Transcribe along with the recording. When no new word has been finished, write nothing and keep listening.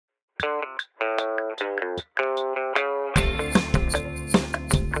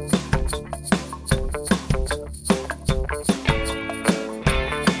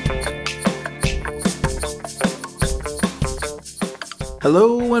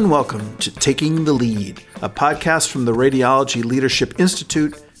Hello and welcome to Taking the Lead, a podcast from the Radiology Leadership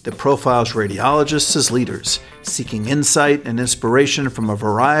Institute that profiles radiologists as leaders, seeking insight and inspiration from a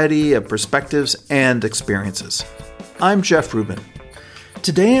variety of perspectives and experiences. I'm Geoffrey Rubin.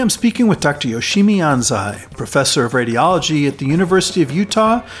 Today I'm speaking with Dr. Yoshimi Anzai, Professor of Radiology at the University of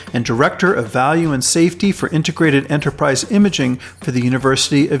Utah and Director of Value and Safety for Integrated Enterprise Imaging for the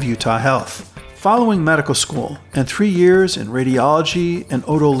University of Utah Health. Following medical school and 3 years in radiology and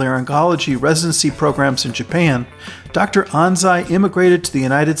otolaryngology residency programs in Japan, Dr. Anzai immigrated to the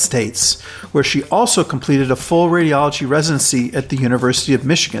United States, where she also completed a full radiology residency at the University of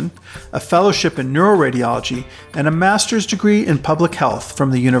Michigan, a fellowship in neuroradiology, and a master's degree in public health from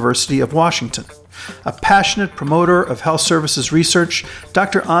the University of Washington. A passionate promoter of health services research,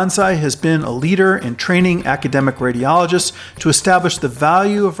 Dr. Anzai has been a leader in training academic radiologists to establish the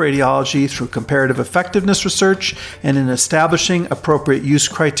value of radiology through comparative effectiveness research and in establishing appropriate use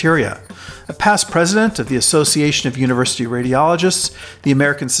criteria. A past president of the Association of University Radiologists, the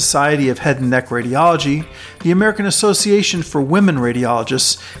American Society of Head and Neck Radiology, the American Association for Women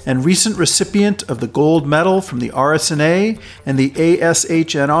Radiologists, and recent recipient of the gold medal from the RSNA and the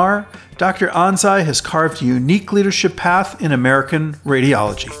ASHNR, Dr. Anzai has carved a unique leadership path in American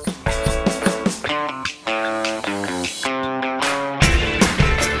radiology.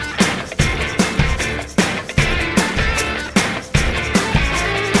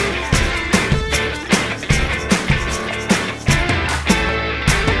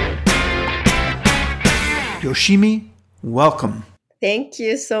 Yoshimi, welcome. Thank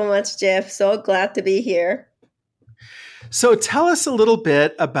you so much, Jeff. So glad to be here. So tell us a little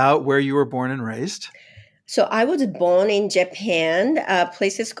bit about where you were born and raised. So I was born in Japan, a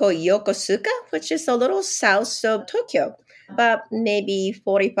place called Yokosuka, which is a little south of Tokyo, about maybe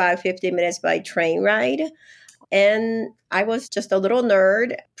 45, 50 minutes by train ride. And I was just a little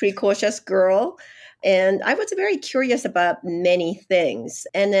nerd, precocious girl. And I was very curious about many things.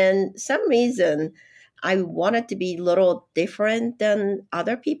 And then some reason, I wanted to be a little different than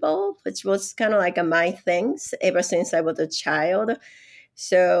other people, which was kind of like my things ever since I was a child.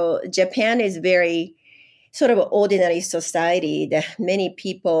 So Japan is very sort of ordinary society that many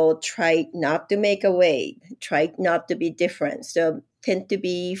people try not to make a way, try not to be different. So tend to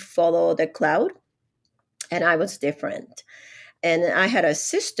be follow the crowd. And I was different. And I had a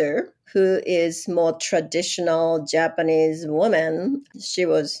sister who is more traditional Japanese woman. She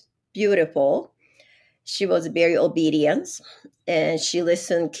was beautiful. She was very obedient, and she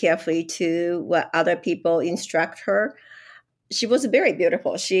listened carefully to what other people instruct her. She was very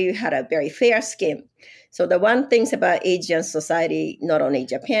beautiful. She had a very fair skin. So the one thing about Asian society, not only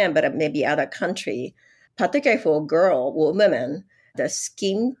Japan, but maybe other country, particularly for women, the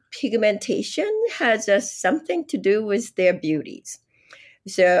skin pigmentation has something to do with their beauties.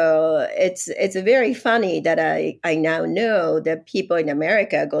 So it's very funny that I now know that people in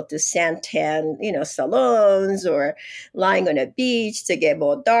America go to suntan, salons or lying on a beach to get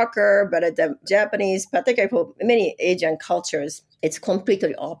more darker. But the Japanese, particularly for many Asian cultures, it's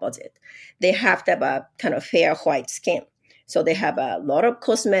completely opposite. They have to have a kind of fair white skin. So they have a lot of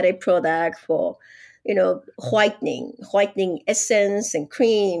cosmetic product for whitening essence and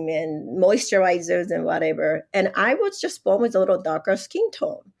cream and moisturizers and whatever. And I was just born with a little darker skin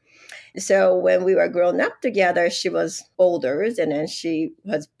tone. So when we were growing up together, she was older, and then she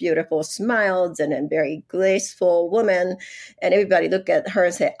has beautiful smiles and a very graceful woman. And everybody look at her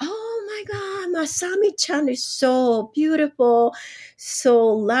and say, "Oh my God, Masami-chan is so beautiful, so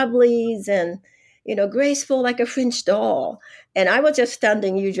lovely, and graceful like a French doll." And I was just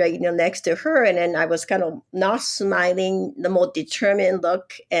standing usually next to her, and then I was kind of not smiling, the more determined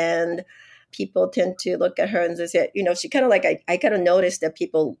look, and people tend to look at her and they say, she kind of like, I kind of noticed that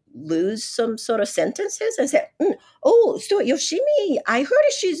people lose some sort of sentences and say, "Oh, so Yoshimi, I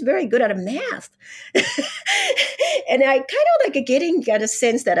heard she's very good at math." And I kind of like got a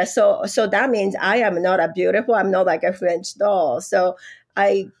sense that so that means I am not a beautiful, I'm not like a French doll. So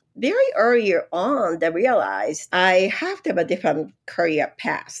I very early on that realized I have to have a different career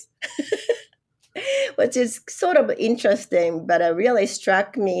path, which is sort of interesting, but it really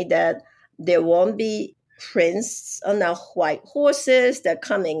struck me that there won't be prince on the white horses that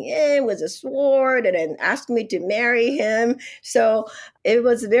coming in with a sword and then ask me to marry him. So it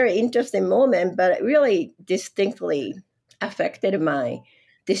was a very interesting moment, but it really distinctly affected my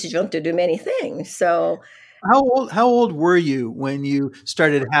decision to do many things. So How old were you when you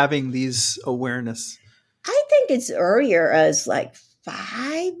started having these awareness? I think it's earlier as like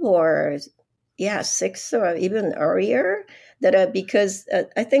 5 or 6 or even earlier. That because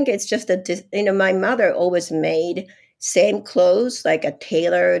I think it's just my mother always made same clothes, like a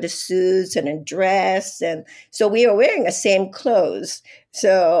tailored suits and a dress. And so we were wearing the same clothes.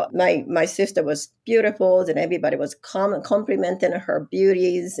 So my sister was beautiful and everybody was complimenting her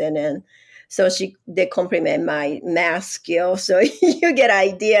beauties. And then so they compliment my math skills. So you get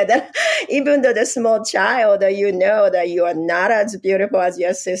idea that even though the small child, you know that you are not as beautiful as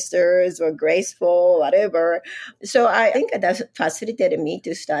your sisters or graceful, whatever. So I think that facilitated me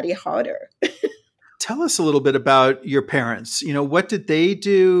to study harder. Tell us a little bit about your parents. What did they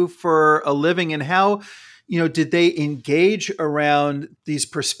do for a living, and how, did they engage around these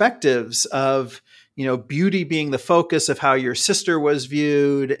perspectives of, beauty being the focus of how your sister was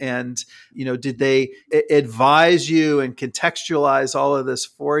viewed? And, did they advise you and contextualize all of this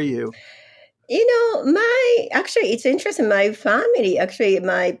for you? Actually, it's interesting. My family, actually,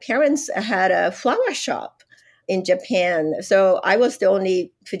 my parents had a flower shop in Japan. So I was the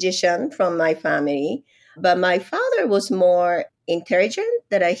only physician from my family. But my father was more intelligent,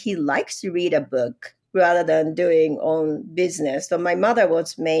 that he likes to read a book rather than doing own business. So my mother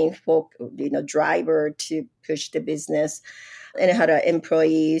was main driver to push the business, and had an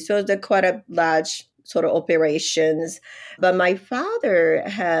employee. So they're quite a large sort of operations. But my father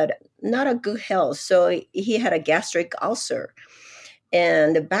had not a good health. So he had a gastric ulcer.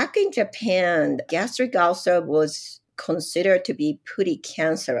 And back in Japan, gastric ulcer was considered to be pretty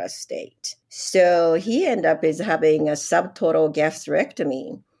cancerous state. So he ended up having a subtotal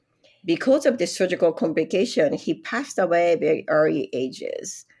gastrectomy. Because of the surgical complication, he passed away at very early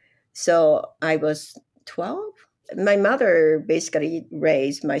ages. So I was 12. My mother basically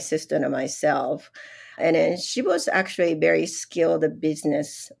raised my sister and myself. And then she was actually a very skilled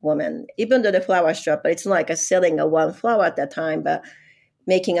business woman, even though the flower shop, but it's not like a selling a one flower at that time, but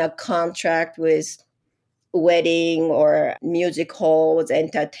making a contract with wedding or music halls,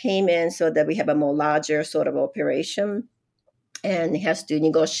 entertainment, so that we have a more larger sort of operation. And he has to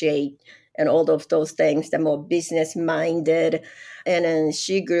negotiate and all of those things, the more business minded. And then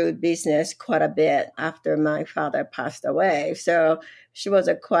she grew business quite a bit after my father passed away. So she was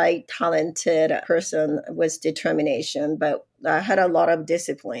a quite talented person with determination, but had a lot of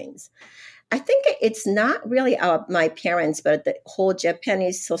disciplines. I think it's not really my parents, but the whole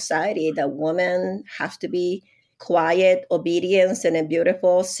Japanese society, that women have to be quiet, obedient, and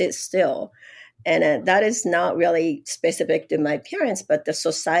beautiful, sit still. And that is not really specific to my parents, but the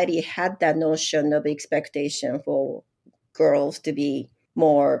society had that notion of expectation for girls to be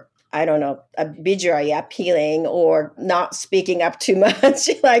more, I don't know, visually appealing or not speaking up too much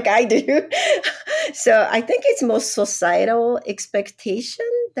like I do. So I think it's more societal expectation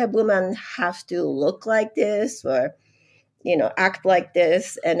that women have to look like this or act like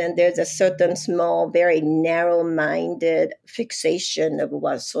this. And then there's a certain small, very narrow-minded fixation of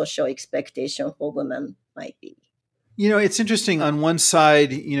what social expectation for women might be. It's interesting. On one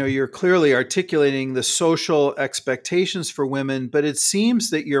side, you're clearly articulating the social expectations for women, but it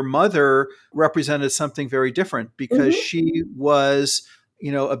seems that your mother represented something very different because she was,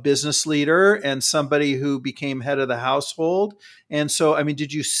 a business leader and somebody who became head of the household. And so,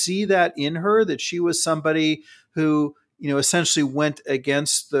 did you see that in her, that she was somebody who, essentially went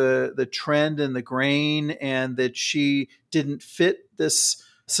against the trend and the grain, and that she didn't fit this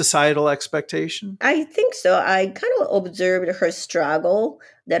societal expectation? I think so. I kind of observed her struggle,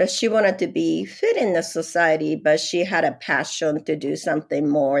 that she wanted to be fit in the society, but she had a passion to do something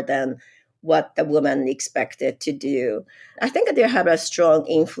more than what the woman expected to do. I think they have a strong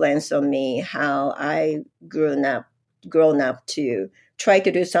influence on me, how I grown up to try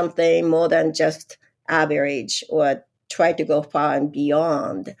to do something more than just average or try to go far and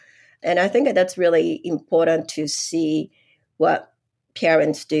beyond. And I think that's really important to see what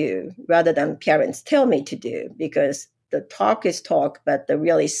parents do rather than parents tell me to do, because the talk is talk, but the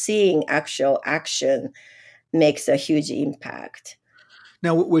really seeing actual action makes a huge impact.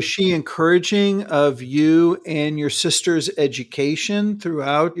 Now, was she encouraging of you and your sister's education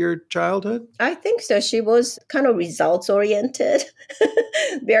throughout your childhood? I think so. She was kind of results oriented,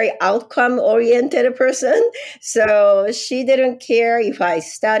 very outcome oriented person. So she didn't care if I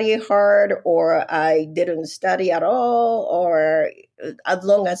study hard or I didn't study at all, or as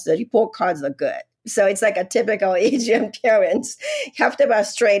long as the report cards are good. So it's like a typical Asian parents. You have to have a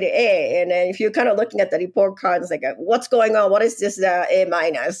straight A. And then if you're kind of looking at the report card, it's like, what's going on? What is this A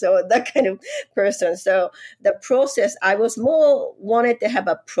minus? So that kind of person. So the process, I was more wanted to have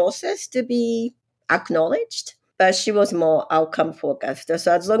a process to be acknowledged, but she was more outcome focused.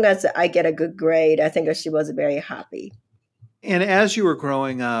 So as long as I get a good grade, I think she was very happy. And as you were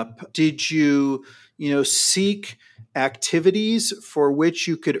growing up, did you, seek activities for which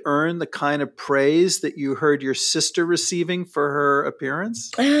you could earn the kind of praise that you heard your sister receiving for her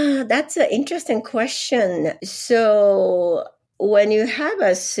appearance? That's an interesting question. So, when you have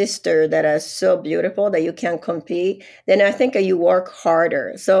a sister that is so beautiful that you can compete, then I think you work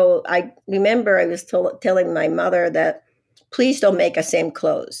harder. So, I remember I was telling my mother that please don't make the same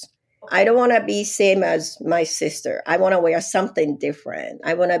clothes. I don't want to be same as my sister. I want to wear something different.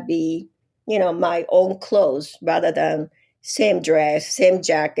 I want to be, my own clothes rather than same dress, same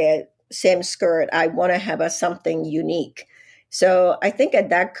jacket, same skirt. I want to have something unique. So I think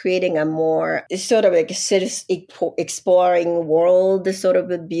that creating a more sort of like exploring world sort of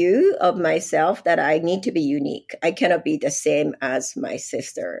a view of myself that I need to be unique. I cannot be the same as my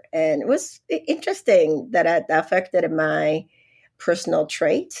sister. And it was interesting that it affected my personal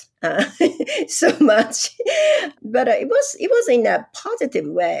trait so much, but it was in a positive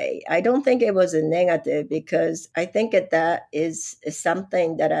way. I don't think it was a negative because I think that is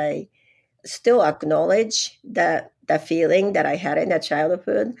something that I still acknowledge that the feeling that I had in that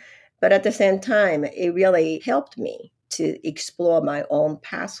childhood, but at the same time, it really helped me to explore my own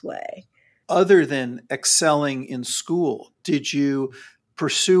pathway. Other than excelling in school, did you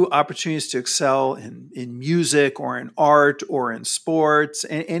pursue opportunities to excel in music or in art or in sports?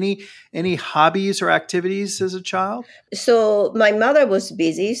 Any hobbies or activities as a child? So my mother was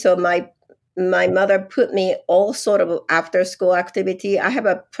busy, so my mother put me all sort of after school activity. I have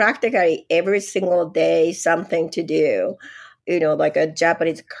a practically every single day something to do, like a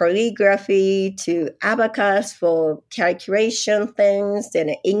Japanese calligraphy to abacus for calculation things, then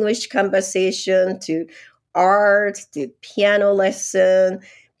an English conversation to art to piano lesson.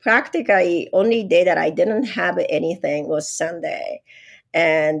 Practically only day that I didn't have anything was Sunday.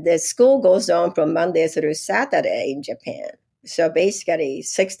 And the school goes on from Monday through Saturday in Japan. So basically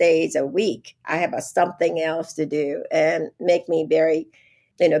 6 days a week, I have something else to do and make me very,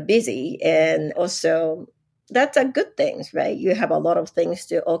 busy. And also that's a good thing, right? You have a lot of things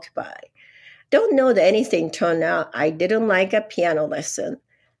to occupy. Don't know that anything turned out. I didn't like a piano lesson.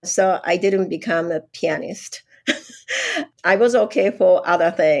 So I didn't become a pianist. I was okay for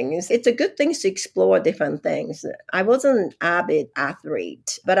other things. It's a good thing to explore different things. I wasn't an avid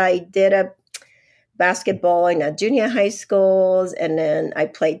athlete, but I did a basketball in a junior high schools, and then I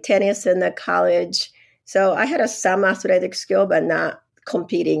played tennis in the college. So I had some athletic skill, but not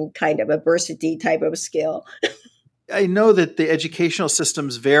competing kind of a varsity type of skill. I know that the educational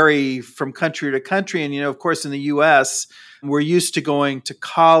systems vary from country to country. And, of course, in the U.S., we're used to going to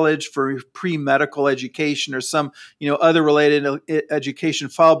college for pre-medical education or some, other related education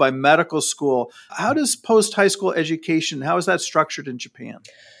followed by medical school. How does post-high school education, how is that structured in Japan?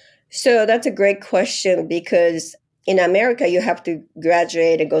 So that's a great question because in America, you have to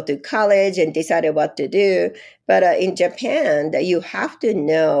graduate and go to college and decide what to do. But in Japan, you have to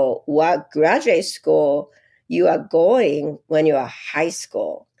know what graduate school you are going when you are high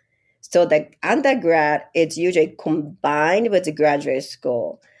school. So the undergrad is usually combined with the graduate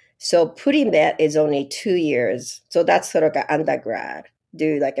school. So pre-med is only 2 years. So that's sort of an undergrad.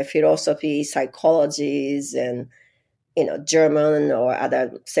 Do like a philosophy, psychologies, and German or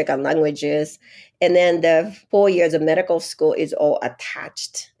other second languages. And then the 4 years of medical school is all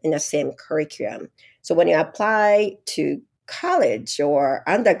attached in the same curriculum. So when you apply to college or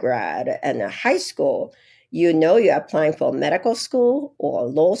undergrad and high school, you're applying for medical school or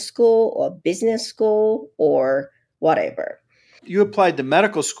law school or business school or whatever. You applied to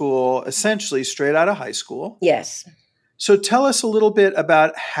medical school essentially straight out of high school. Yes. So tell us a little bit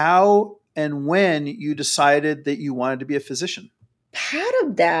about how and when you decided that you wanted to be a physician. Part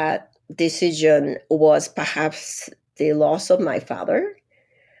of that decision was perhaps the loss of my father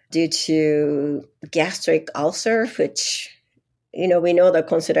due to gastric ulcer, which, we know that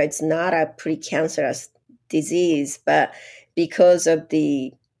considered it's not a precancerous disease, but because of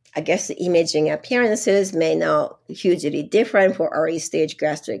the imaging appearances may not hugely different for early stage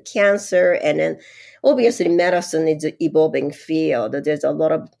gastric cancer. And then obviously medicine is an evolving field. There's a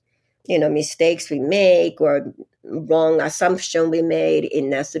lot of mistakes we make or wrong assumption we made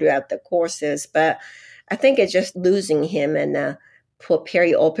throughout the courses. But I think it's just losing him in a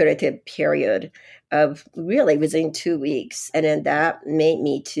perioperative period of really within 2 weeks. And then that made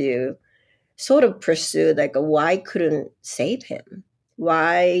me to sort of pursue why couldn't save him?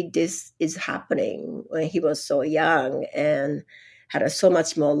 Why this is happening when he was so young and had so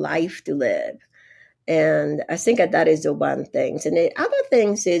much more life to live. And I think that is the one thing. And the other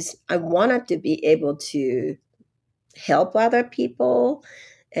things is I wanted to be able to help other people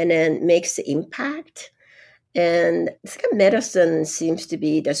and then makes the impact. And it's like medicine seems to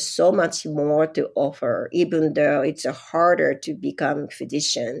be there's so much more to offer, even though it's harder to become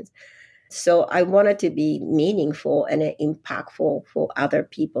physician. So I wanted to be meaningful and impactful for other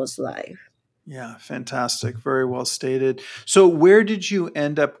people's life. Yeah, fantastic. Very well stated. So where did you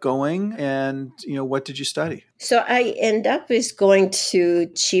end up going and, what did you study? So I end up with going to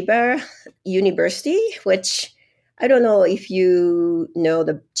Chiba University, which I don't know if you know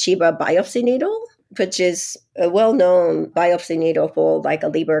the Chiba biopsy needle, which is a well-known biopsy needle for like a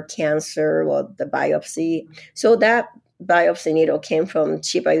liver cancer or the biopsy. So that biopsy needle came from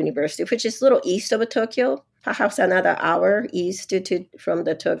Chiba University, which is a little east of Tokyo, perhaps another hour east from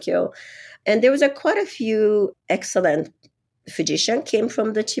the Tokyo. And there was quite a few excellent physicians came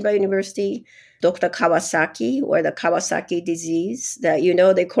from the Chiba University. Dr. Kawasaki, or the Kawasaki disease, that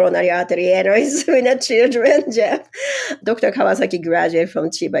the coronary artery aneurysm in the children, Jeff. Dr. Kawasaki graduated from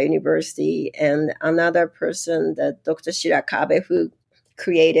Chiba University, and another person, that Dr. Shirakabe, who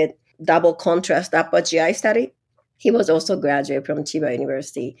created double contrast upper GI study, he was also graduated from Chiba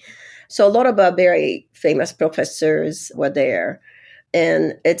University. So a lot of very famous professors were there.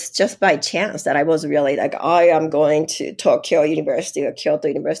 And it's just by chance that I was really like, I am going to Tokyo University or Kyoto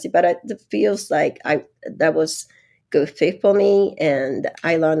University. But it feels like that was good fit for me. And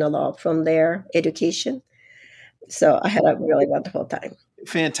I learned a lot from their education. So I had a really wonderful time.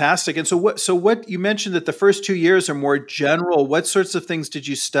 Fantastic. And so what you mentioned that the first 2 years are more general. What sorts of things did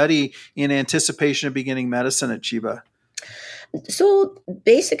you study in anticipation of beginning medicine at Chiba? So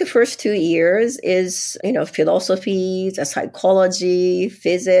basic first 2 years is, philosophy, psychology,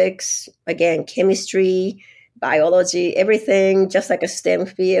 physics, again, chemistry, biology, everything, just like a STEM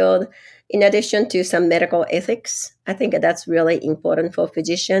field, in addition to some medical ethics. I think that's really important for a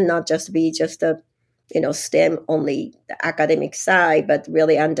physician, not just be just a, STEM only, the academic side, but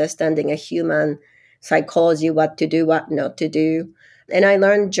really understanding a human psychology, what to do, what not to do. And I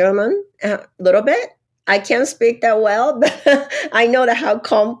learned German a little bit. I can't speak that well, but I know that how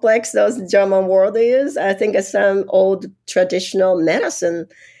complex those German word is. I think some old traditional medicine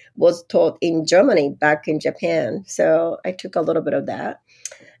was taught in Germany back in Japan. So I took a little bit of that.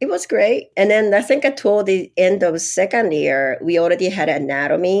 It was great. And then I think toward the end of second year, we already had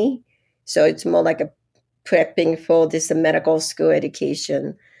anatomy. So it's more like a prepping for this medical school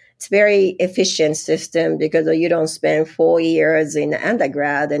education. It's very efficient system because you don't spend 4 years in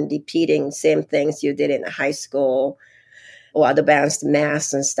undergrad and repeating same things you did in high school or advanced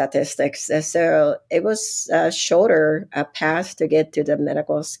math and statistics. So it was a shorter path to get to the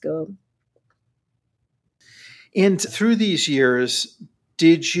medical school. And through these years,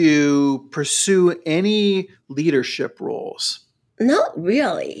 did you pursue any leadership roles? Not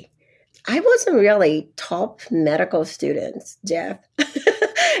really. I wasn't really top medical student, Jeff.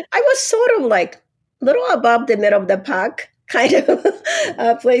 I was sort of like little above the middle of the pack kind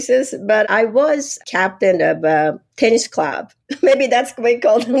of places, but I was captain of a tennis club. Maybe that's what we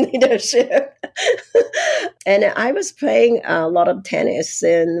call leadership. And I was playing a lot of tennis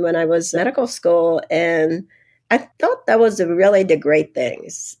when I was medical school, and I thought that was really the great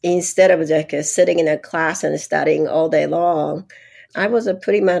things. Instead of just sitting in a class and studying all day long, I was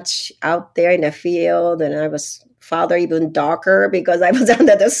pretty much out there in the field, and I was farther even darker because I was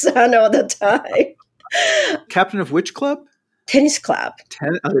under the sun all the time. Captain of which club? Tennis club.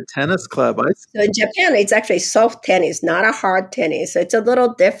 The tennis club. So in Japan, it's actually soft tennis, not a hard tennis. So it's a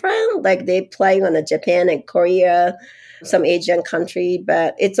little different. Like they play on the Japan and Korea, some Asian country,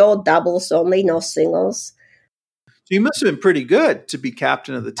 but it's all doubles only, no singles. So you must have been pretty good to be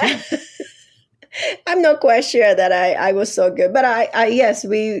captain of the team. I'm not quite sure that I was so good, but yes,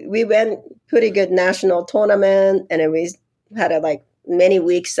 we went pretty good national tournament, and we had like many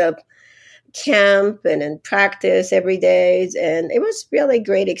weeks of camp and in practice every day, and it was really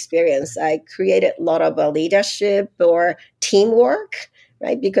great experience. I created a lot of leadership or teamwork,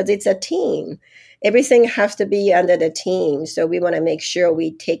 right? Because it's a team. Everything has to be under the team, so we want to make sure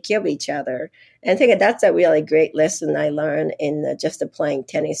we take care of each other. And I think that's a really great lesson I learned in just playing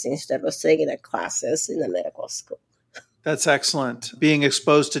tennis instead of sitting in the classes in the medical school. That's excellent. Being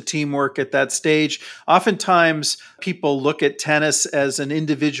exposed to teamwork at that stage. Oftentimes, people look at tennis as an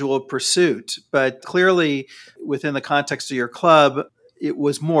individual pursuit, but clearly, within the context of your club, it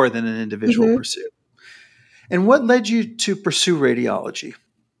was more than an individual pursuit. And what led you to pursue radiology?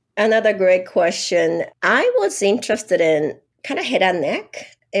 Another great question. I was interested in kind of head and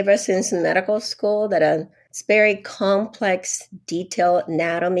neck ever since medical school, that it's very complex, detailed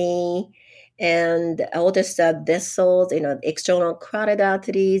anatomy and all this vessels, external carotid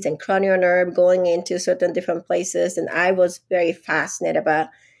arteries and cranial nerve going into certain different places. And I was very fascinated about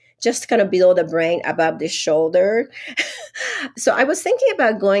just kind of below the brain, above the shoulder. So I was thinking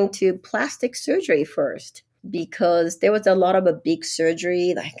about going to plastic surgery first because there was a lot of a big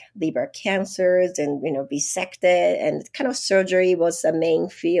surgery like liver cancers and, resected, and kind of surgery was the main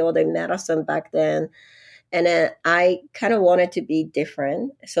field in medicine back then. And then I kind of wanted to be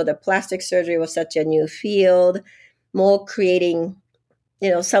different. So the plastic surgery was such a new field, more creating,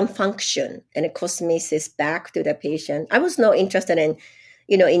 some function and a cosmesis back to the patient. I was not interested in,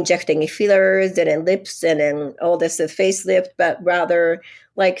 injecting fillers and then lips and then all this facelift, but rather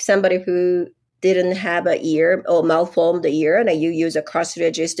like somebody who didn't have an ear or malformed ear, and you use a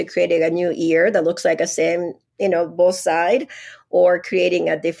cartridges to create a new ear that looks like the same, both sides, or creating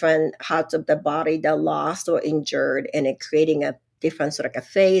a different parts of the body that lost or injured, and then creating a different sort of a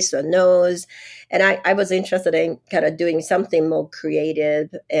face or nose. And I was interested in kind of doing something more creative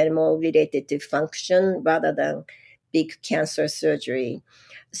and more related to function rather than big cancer surgery.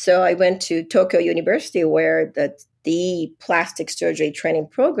 So I went to Tokyo University where the plastic surgery training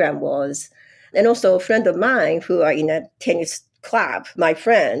program was. And also a friend of mine who are in a tennis club, my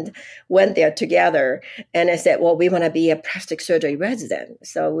friend, went there together. And I said, well, we want to be a plastic surgery resident.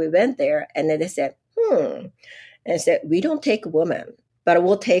 So we went there and then they said, And I said, we don't take women, but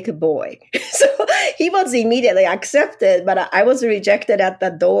we'll take a boy. So he was immediately accepted, but I was rejected at the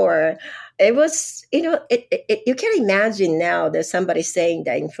door. It was, you can imagine now that somebody saying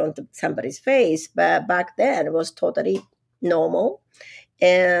that in front of somebody's face, but back then it was totally normal.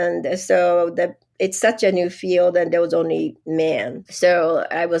 And so it's such a new field and there was only men. So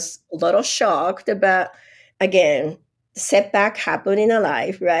I was a little shocked, but again, setback happen in a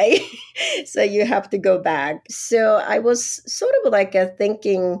life, right? So you have to go back. So I was sort of like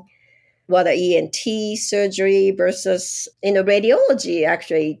thinking what ENT surgery versus, radiology.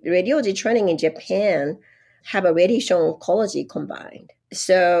 Actually, radiology training in Japan have a radiation oncology combined.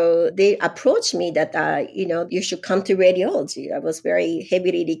 So they approached me that, you should come to radiology. I was very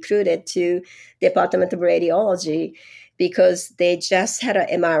heavily recruited to Department of Radiology because they just had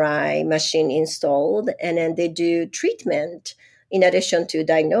an MRI machine installed and then they do treatment in addition to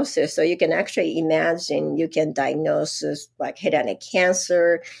diagnosis. So you can actually imagine you can diagnose like head and neck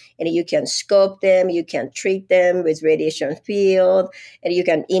cancer, and you can scope them, you can treat them with radiation field, and you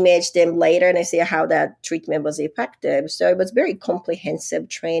can image them later and see how that treatment was effective. So it was very comprehensive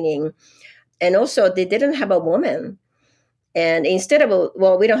training. And also they didn't have a woman. And instead of,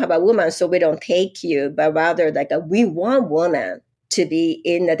 well, we don't have a woman, so we don't take you, but rather like we want women to be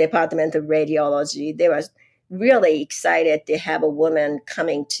in the Department of Radiology. They were really excited to have a woman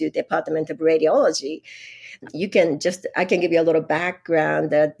coming to Department of Radiology. I can give you a little background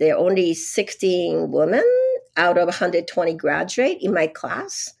that there are only 16 women out of 120 graduate in my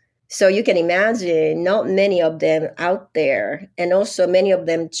class. So you can imagine not many of them out there. And also many of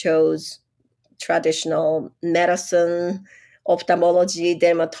them chose traditional medicine, ophthalmology,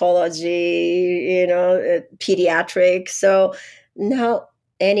 dermatology, pediatrics. So now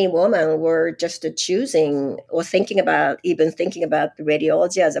any woman were just choosing or thinking about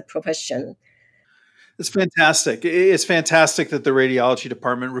radiology as a profession. It's fantastic. It's fantastic that the radiology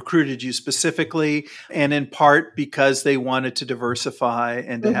department recruited you specifically and in part because they wanted to diversify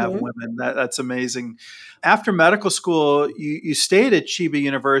and to have women. That's amazing. After medical school, you stayed at Chiba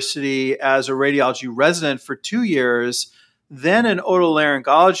University as a radiology resident for 2 years, then an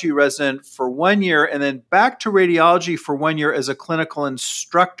otolaryngology resident for 1 year, and then back to radiology for 1 year as a clinical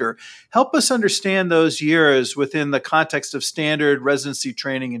instructor. Help us understand those years within the context of standard residency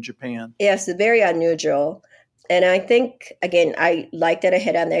training in Japan. Yes, very unusual. And I think, again, I liked it at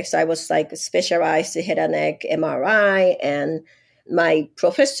head and neck, so I was like specialized in head and neck MRI. And my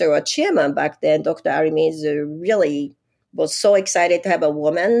professor or chairman back then, Dr. Arimizu, really was so excited to have a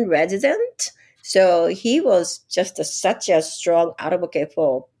woman resident. So he was just such a strong advocate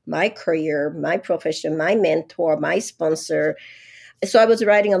for my career, my profession, my mentor, my sponsor. So I was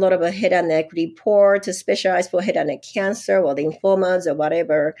writing a lot of a head and neck report to specialize for head and neck cancer or lymphomas or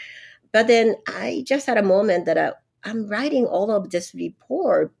whatever. But then I just had a moment that I'm writing all of this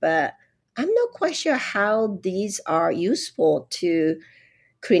report, but I'm not quite sure how these are useful to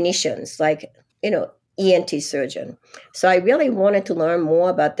clinicians, like, ENT surgeon. So I really wanted to learn more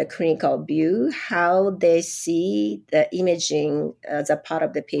about the clinical view, how they see the imaging as a part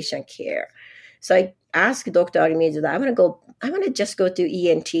of the patient care. So I asked Dr. Arimizu that I want to just go to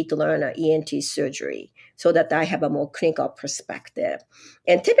ENT to learn ENT surgery so that I have a more clinical perspective.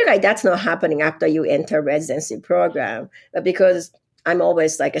 And typically that's not happening after you enter residency program, but because I'm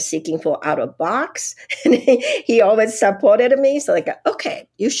always like seeking for out of box. And he always supported me. So like, okay,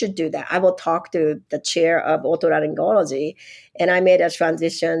 you should do that. I will talk to the chair of otolaryngology. And I made a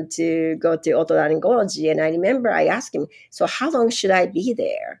transition to go to otolaryngology. And I remember I asked him, so how long should I be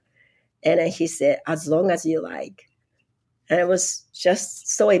there? And then he said, as long as you like. And it was just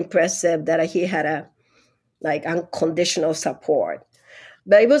so impressive that he had a like unconditional support.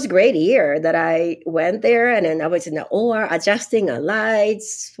 But it was a great year that I went there, and then I was in the OR adjusting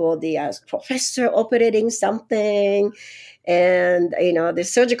lights for the professor operating something. And, the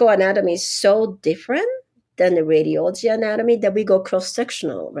surgical anatomy is so different than the radiology anatomy that we go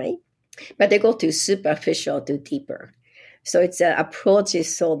cross-sectional, right? But they go to superficial, to deeper. So its approach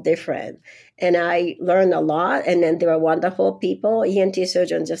is so different. And I learned a lot. And then there were wonderful people, ENT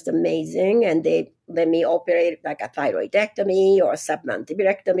surgeons, just amazing. And they let me operate like a thyroidectomy or a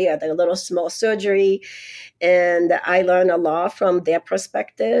submandibulectomy or like a little small surgery. And I learned a lot from their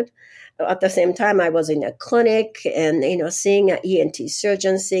perspective. At the same time, I was in a clinic and, seeing an ENT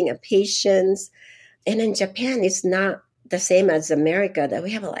surgeon, seeing a patients. And in Japan, it's not the same as America, that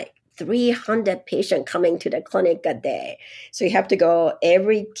we have like 300 patients coming to the clinic a day. So you have to go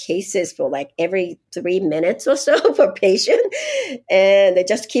every cases for like every 3 minutes or so per patient. And they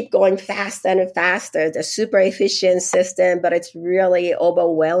just keep going faster and faster. It's a super efficient system, but it's really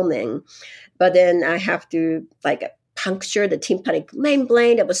overwhelming. But then I have to like puncture the tympanic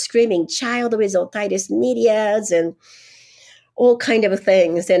membrane of a screaming child with otitis media and all kind of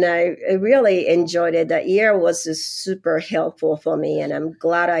things. And I really enjoyed it. That year was super helpful for me, and I'm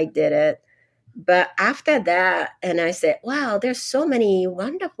glad I did it. But after that, and I said, wow, there's so many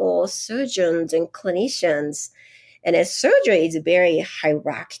wonderful surgeons and clinicians. And a surgery is very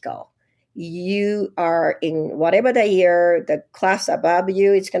hierarchical. You are in whatever the year, the class above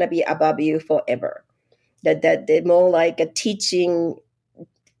you, it's going to be above you forever. That they're more like a teaching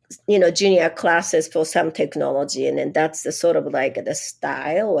junior classes for some technology. And then that's the sort of like the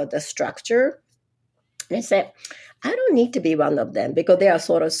style or the structure. And I said, I don't need to be one of them because there are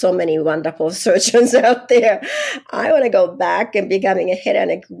sort of so many wonderful surgeons out there. I want to go back and becoming a head and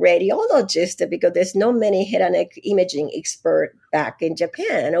neck radiologist because there's no many head and neck imaging expert back in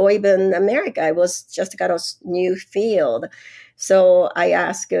Japan or even America. It was just kind of new field. So I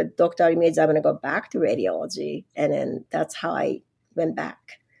asked Dr. Imeza, I'm going to go back to radiology. And then that's how I went back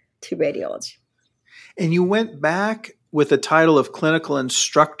to radiology. And you went back with the title of clinical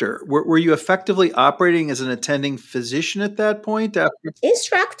instructor. Were you effectively operating as an attending physician at that point?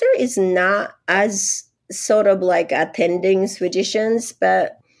 Instructor is not as sort of like attending physicians,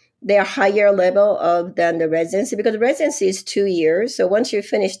 but they are higher level than the residency because residency is 2 years. So once you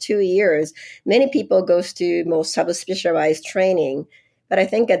finish 2 years, many people goes to more subspecialized training. But I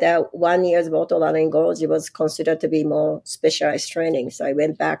think that 1 year of otolaryngology was considered to be more specialized training. So I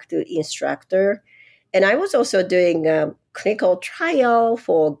went back to instructor. And I was also doing a clinical trial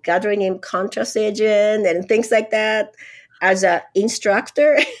for gadolinium contrast agent and things like that as an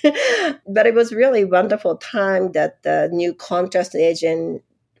instructor. But it was really wonderful time that the new contrast agent,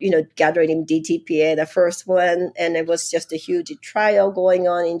 gadolinium DTPA, the first one, and it was just a huge trial going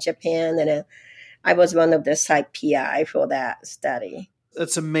on in Japan. And I was one of the site PI for that study.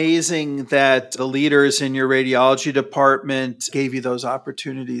 That's amazing that the leaders in your radiology department gave you those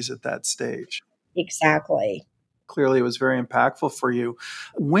opportunities at that stage. Exactly. Clearly, it was very impactful for you.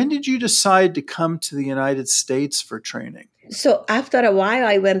 When did you decide to come to the United States for training? So after a while,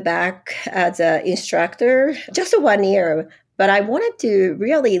 I went back as an instructor, just 1 year. But I wanted to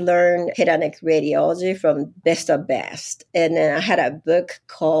really learn head and neck radiology from best of best. And then I had a book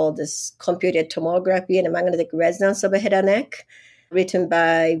called Computed Tomography and Magnetic Resonance of a Head and Neck, written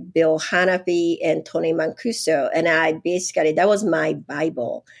by Bill Hanafi and Tony Mancuso. And that was my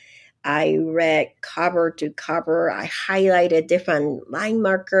Bible. I read cover to cover. I highlighted different line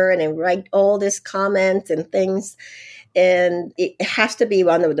marker and then write all these comments and things. And it has to be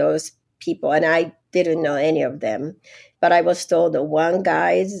one of those people. And I didn't know any of them. But I was told that one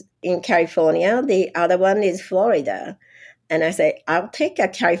guy's in California, the other one is Florida. And I said, I'll take a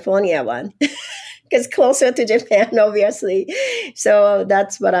California one. It's closer to Japan, obviously. So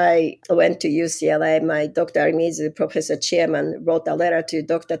that's what I went to UCLA. My Dr. Mizu, professor chairman, wrote a letter to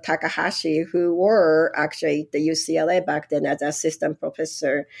Dr. Takahashi, who were actually at the UCLA back then as assistant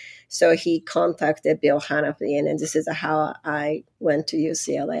professor. So he contacted Bill Hanafi, and this is how I went to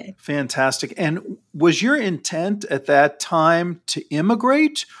UCLA. Fantastic. And was your intent at that time to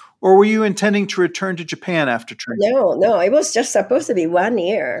immigrate, or were you intending to return to Japan after training? No, it was just supposed to be 1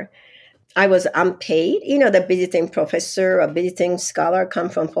 year. I was unpaid. The visiting professor or visiting scholar come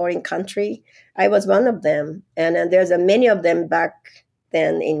from foreign country. I was one of them. And there's many of them back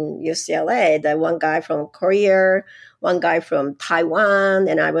then in UCLA. The one guy from Korea, one guy from Taiwan,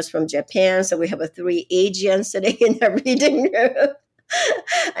 and I was from Japan. So we have three Asians sitting in the reading room.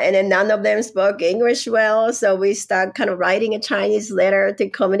 And then none of them spoke English well. So we start kind of writing a Chinese letter to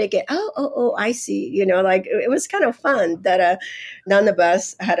communicate. Oh, I see. It was kind of fun that none of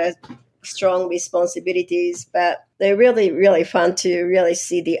us had a strong responsibilities, but they're really, really fun to really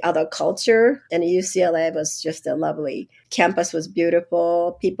see the other culture. And UCLA was just a lovely campus, was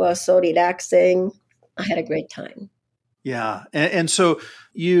beautiful. People are so relaxing. I had a great time. Yeah. And so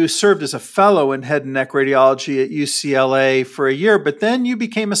you served as a fellow in head and neck radiology at UCLA for a year, but then you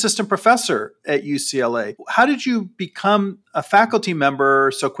became assistant professor at UCLA. How did you become a faculty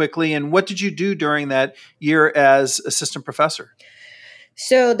member so quickly? And what did you do during that year as assistant professor?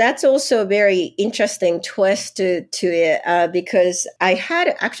 So that's also a very interesting twist to it because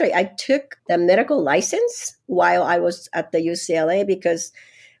I took the medical license while I was at the UCLA because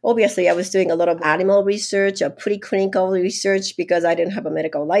obviously I was doing a lot of animal research, preclinical research because I didn't have a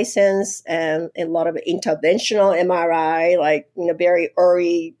medical license and a lot of interventional MRI, very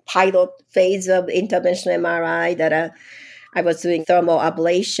early pilot phase of interventional MRI that I was doing thermal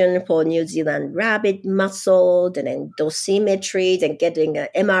ablation for New Zealand rabbit muscle and then dosimetry and getting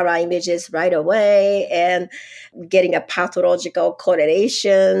MRI images right away and getting a pathological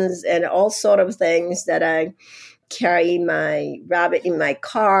correlations and all sort of things that I carry my rabbit in my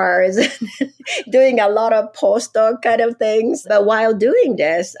cars, doing a lot of postdoc kind of things. But while doing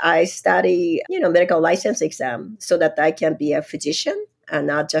this, I study, medical license exam so that I can be a physician and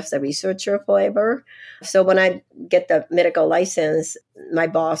not just a researcher forever. So when I get the medical license, my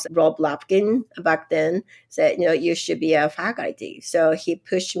boss, Rob Lapkin, back then said, you should be a faculty. So he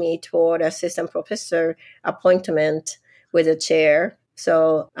pushed me toward assistant professor appointment with a chair.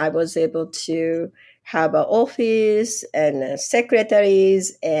 So I was able to have an office and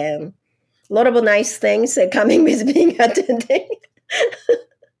secretaries and a lot of nice things coming with being attending.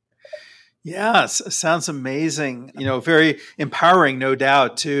 Yeah, sounds amazing. Very empowering, no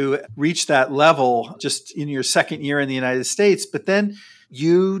doubt, to reach that level just in your second year in the United States. But then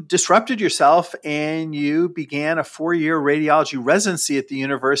you disrupted yourself and you began a 4-year radiology residency at the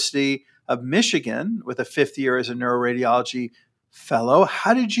University of Michigan with a 5th year as a neuroradiology fellow.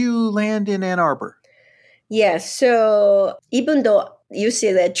 How did you land in Ann Arbor? Yes. So even though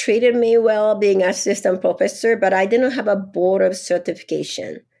UCLA treated me well being assistant professor, but I didn't have a board of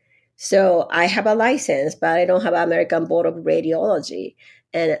certification. So I have a license, but I don't have an American Board of Radiology.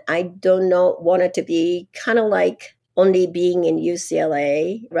 And I don't want it to be kind of like only being in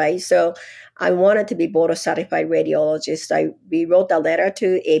UCLA, right? So I wanted to be board of certified radiologist. We wrote a letter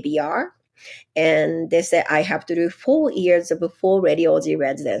to ABR and they said I have to do 4 years of a full radiology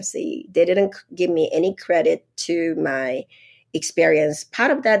residency. They didn't give me any credit to my experience.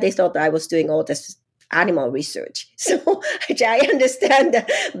 Part of that, they thought I was doing all this animal research. So I understand that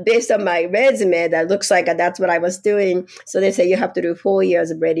based on my resume, that looks like that's what I was doing. So they say you have to do 4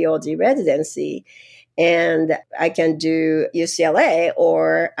 years of radiology residency. And I can do UCLA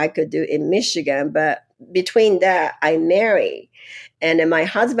or I could do in Michigan. But between that, I married. And then my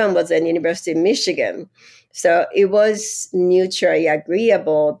husband was at University of Michigan. So it was mutually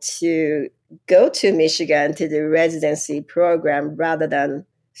agreeable to go to Michigan to the residency program rather than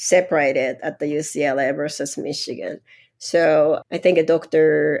separated at the UCLA versus Michigan. So I think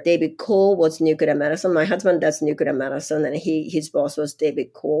Dr. David Cole was nuclear medicine. My husband does nuclear medicine, and his boss was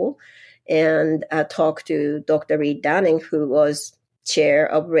David Cole. And I talked to Dr. Reed Dunning, who was chair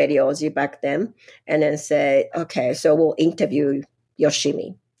of radiology back then, and then said, okay, so we'll interview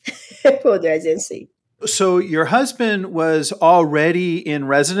Yoshimi for the residency. So your husband was already in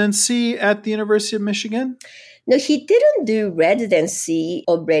residency at the University of Michigan? No, he didn't do residency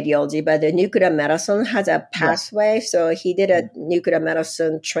of radiology, but the nuclear medicine has a pathway. Yeah. So he did a nuclear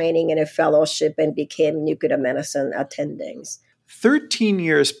medicine training and a fellowship and became nuclear medicine attendings. 13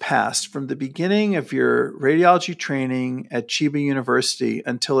 years passed from the beginning of your radiology training at Chiba University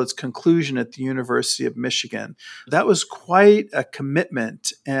until its conclusion at the University of Michigan. That was quite a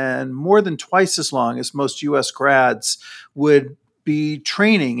commitment and more than twice as long as most U.S. grads would be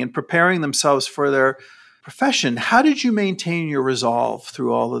training and preparing themselves for their profession. How did you maintain your resolve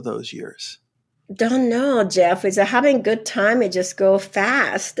through all of those years? Don't know, Jeff. It's having a good time. It just go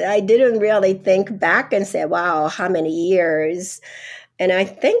fast. I didn't really think back and say, wow, how many years? And I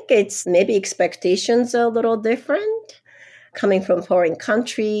think it's maybe expectations are a little different. Coming from foreign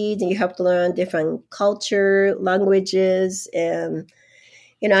countries, and you have to learn different culture, languages, and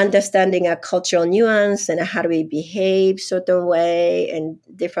understanding a cultural nuance and how do we behave certain way and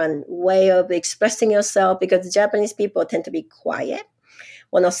different way of expressing yourself, because Japanese people tend to be quiet.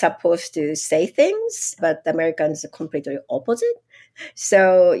 We're not supposed to say things, but the Americans are completely opposite.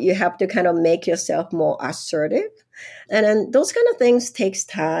 So you have to kind of make yourself more assertive. And then those kind of things takes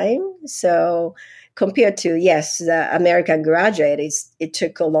time. So compared to, yes, the American graduate, it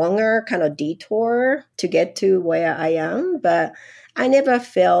took a longer kind of detour to get to where I am, but I never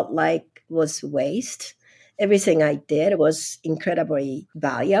felt like it was waste. Everything I did was incredibly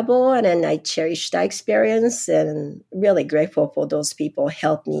valuable, and then I cherished that experience and really grateful for those people who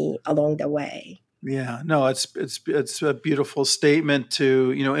helped me along the way. Yeah, no, it's a beautiful statement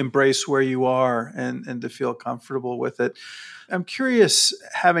to, embrace where you are and to feel comfortable with it. I'm curious,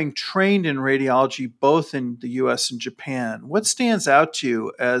 having trained in radiology both in the US and Japan, what stands out to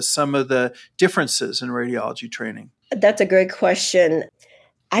you as some of the differences in radiology training? That's a great question.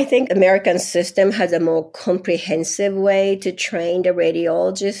 I think American system has a more comprehensive way to train the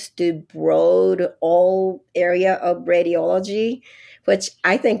radiologists to broad all area of radiology, which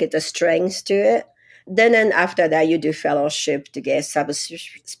I think is a strength to it. Then and after that, you do fellowship to get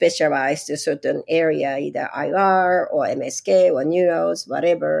sub-specialized to certain area, either IR or MSK or neuros,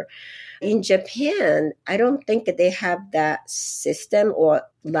 whatever. In Japan, I don't think that they have that system or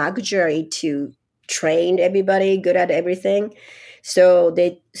luxury to train everybody good at everything. So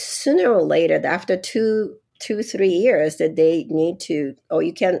they sooner or later, after 3 years, that they need to, or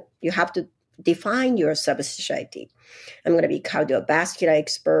you have to define your subspecialty. I'm going to be cardiovascular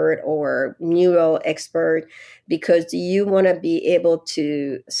expert or neuro expert, because you want to be able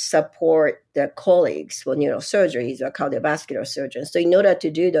to support the colleagues for neurosurgeries or cardiovascular surgeons. So in order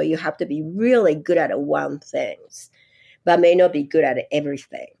to do that, you have to be really good at one thing, but may not be good at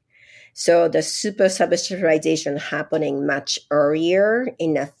everything. So the super subspecialization happening much earlier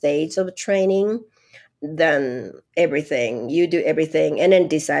in the phase of training than everything. You do everything and then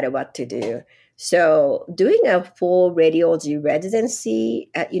decide what to do. So doing a full radiology residency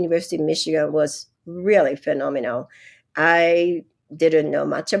at University of Michigan was really phenomenal. I didn't know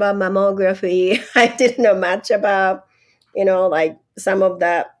much about mammography. I didn't know much about, like some of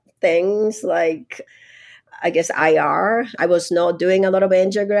the things like, I guess, IR. I was not doing a lot of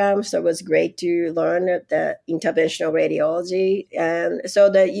angiograms, so it was great to learn the interventional radiology. And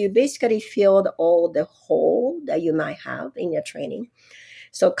so that you basically filled all the hole that you might have in your training.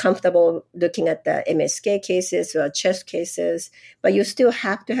 So comfortable looking at the MSK cases or chest cases, but you still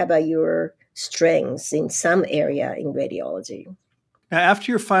have to have your strengths in some area in radiology. Now,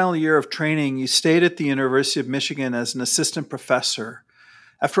 after your final year of training, you stayed at the University of Michigan as an assistant professor.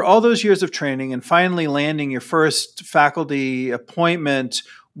 After all those years of training and finally landing your first faculty appointment,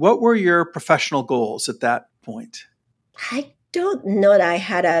 what were your professional goals at that point? I don't know that I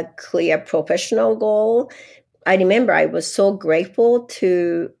had a clear professional goal. I remember I was so grateful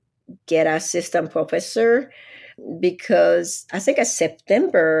to get an assistant professor, because I think in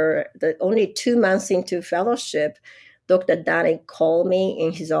September, only 2 months into fellowship, Dr. Danik called me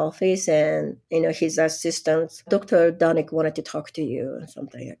in his office, and his assistant, Dr. Danik, wanted to talk to you and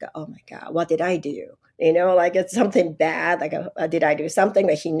something. I go, oh my God, what did I do? Like it's something bad. Like, did I do something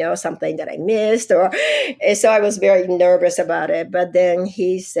that he knows something that I missed? And so I was very nervous about it. But then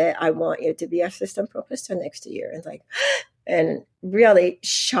he said, I want you to be assistant professor next year. And really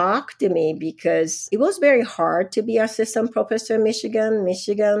shocked me, because it was very hard to be assistant professor in Michigan.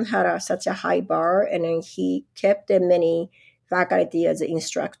 Michigan had such a high bar, and then he kept many faculty as an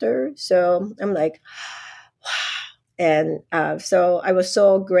instructor. So I'm like, wow. And so I was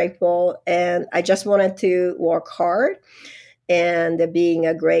so grateful, and I just wanted to work hard and being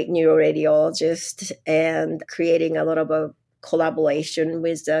a great neuroradiologist and creating a lot of collaboration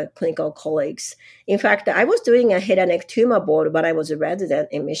with the clinical colleagues. In fact, I was doing a head and neck tumor board when I was a resident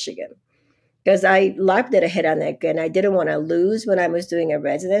in Michigan, because I loved the head and neck and I didn't want to lose when I was doing a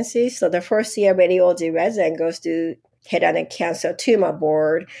residency. So the first year radiology resident goes to head and neck cancer tumor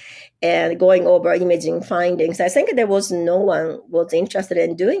board and going over imaging findings. I think there was no one was interested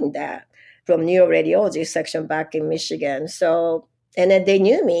in doing that from neuroradiology section back in Michigan. So, and then they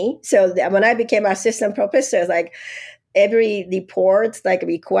knew me. So when I became assistant professor, it's like, every report, like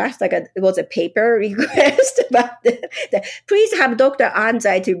request, it was a paper request, but please have Dr.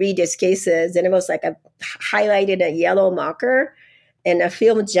 Anzai to read these cases. And it was like highlighted a yellow marker and a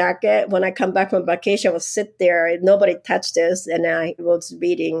film jacket. When I come back from vacation, I would sit there, nobody touched this. And I was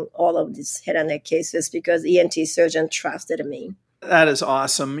reading all of these head and neck cases because ENT surgeon trusted me. That is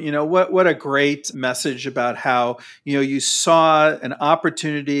awesome. What a great message about how, you saw an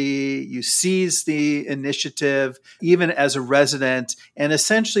opportunity, you seized the initiative, even as a resident, and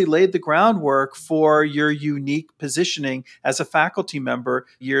essentially laid the groundwork for your unique positioning as a faculty member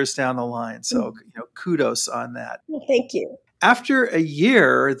years down the line. So, kudos on that. Well, thank you. After a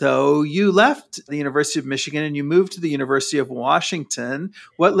year, though, you left the University of Michigan and you moved to the University of Washington.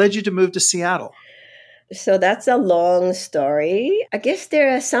 What led you to move to Seattle? So that's a long story. I guess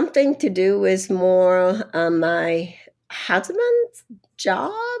there is something to do with more my husband's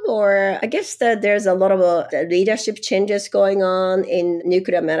job, or I guess that there's a lot of leadership changes going on in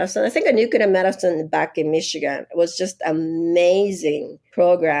nuclear medicine. I think a nuclear medicine back in Michigan was just amazing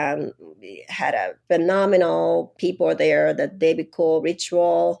program. We had a phenomenal people there, that David Cole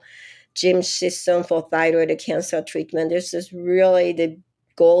Ritual, Jim Sisson for thyroid cancer treatment. This is really the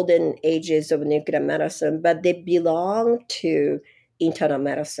golden ages of nuclear medicine, but they belong to internal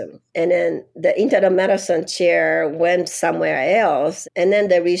medicine. And then the internal medicine chair went somewhere else. And then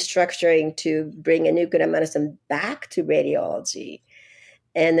the restructuring to bring a nuclear medicine back to radiology.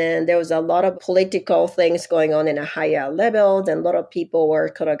 And then there was a lot of political things going on in a higher level. And a lot of people were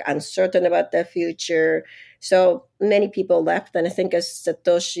kind of uncertain about the future. So many people left. And I think as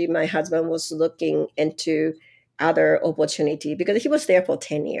Satoshi, my husband, was looking into other opportunity because he was there for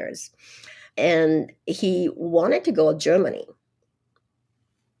 10 years and he wanted to go to Germany.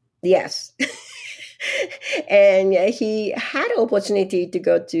 Yes. And he had an opportunity to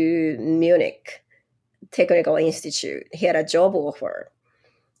go to Munich Technical Institute. He had a job offer.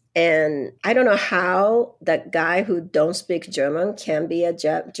 And I don't know how that guy who don't speak German can be a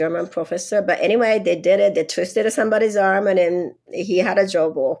German professor. But anyway, they did it. They twisted somebody's arm and then he had a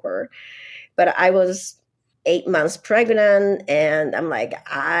job offer. But I was 8 months pregnant and I'm like,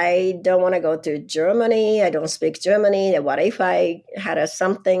 I don't want to go to Germany. I don't speak Germany. What if I had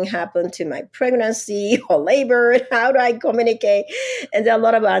something happen to my pregnancy or labor? How do I communicate? And there are a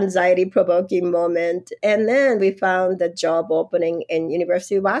lot of anxiety provoking moment. And then we found the job opening in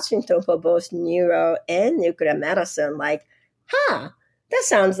University of Washington for both neuro and nuclear medicine. Like, that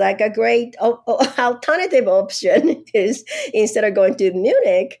sounds like a great alternative option. Is instead of going to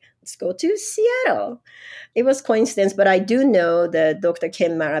Munich, let's go to Seattle. It was coincidence, but I do know that Dr.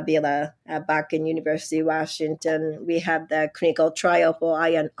 Ken Marabila back in University of Washington, we have the clinical trial for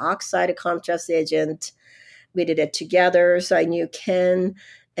iron oxide contrast agent. We did it together. So I knew Ken,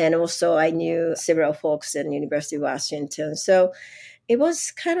 and also I knew several folks in University of Washington. So it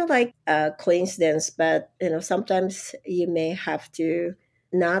was kind of like a coincidence, but sometimes you may have to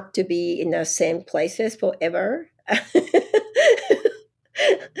not to be in the same places forever.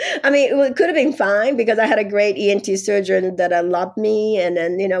 I mean, it could have been fine because I had a great ENT surgeon that loved me and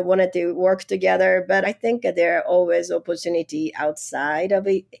then, wanted to work together. But I think there are always opportunity outside of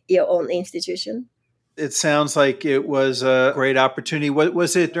your own institution. It sounds like it was a great opportunity.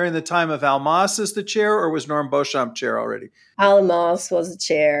 Was it during the time of Al Moss as the chair, or was Norm Beauchamp chair already? Al Moss was the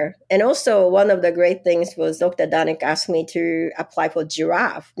chair. And also one of the great things was Dr. Danik asked me to apply for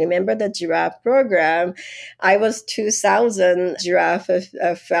Giraffe. Remember the Giraffe program? I was 2000 Giraffe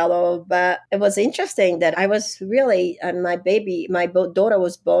fellow, but it was interesting that I was really, my daughter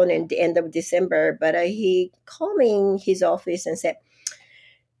was born in the end of December, but he called me in his office and said,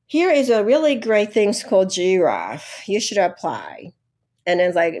 here is a really great thing called Giraffe. You should apply. And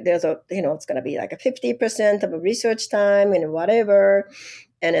then there's it's going to be like a 50% of a research time and whatever.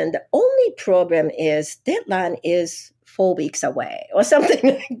 And then the only problem is deadline is 4 weeks away or something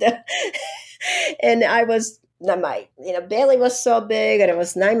like that. And my belly was so big and I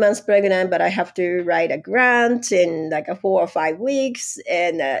was 9 months pregnant, but I have to write a grant in like 4 or 5 weeks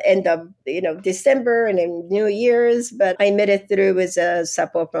and end of, December and then New Year's. But I made it through with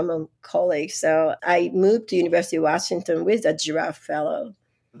support from a colleague. So I moved to University of Washington with a Giraffe fellow.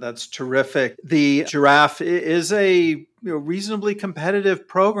 That's terrific. The Giraffe is a reasonably competitive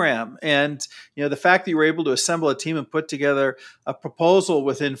program. And, the fact that you were able to assemble a team and put together a proposal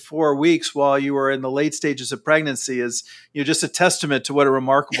within 4 weeks while you were in the late stages of pregnancy is, just a testament to what a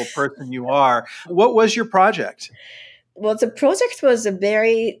remarkable person you are. What was your project? Well, the project was a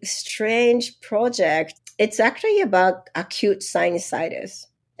very strange project. It's actually about acute sinusitis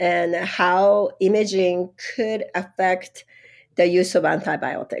and how imaging could affect the use of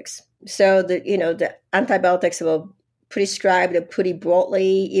antibiotics. So the antibiotics will prescribed pretty broadly,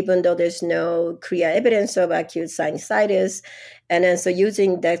 even though there's no clear evidence of acute sinusitis. And then so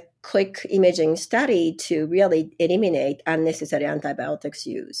using that quick imaging study to really eliminate unnecessary antibiotics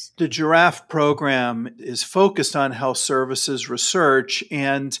use. The Giraffe program is focused on health services research,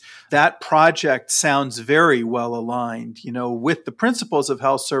 and that project sounds very well aligned, with the principles of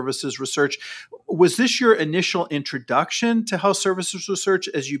health services research. Was this your initial introduction to health services research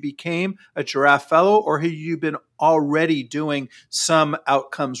as you became a Giraffe Fellow, or had you been already doing some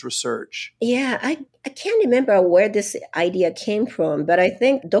outcomes research? Yeah, I can't remember where this idea came from, but I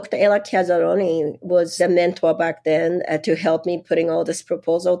think Dr. Ella Cazzaroni was a mentor back then to help me putting all this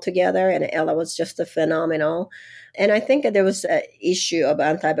proposal together, and Ella was just phenomenal. And I think that there was an issue of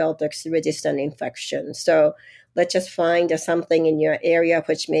antibiotics resistant infection. So let's just find something in your area,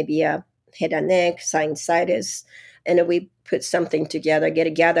 which may be a head and neck, sinusitis, and then we put something together,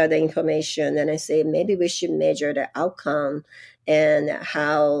 gather the information, and I say maybe we should measure the outcome and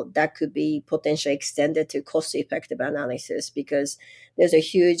how that could be potentially extended to cost-effective analysis, because there's a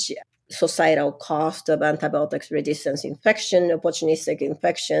huge societal cost of antibiotics resistance infection, opportunistic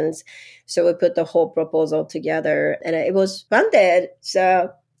infections. So we put the whole proposal together, and it was funded.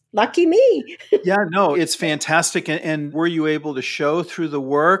 So lucky me. Yeah, no, it's fantastic. And were you able to show through the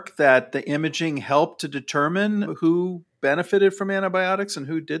work that the imaging helped to determine who benefited from antibiotics and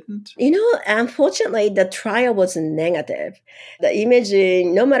who didn't? Unfortunately, the trial was negative. The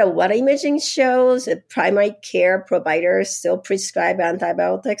imaging, no matter what imaging shows, the primary care providers still prescribe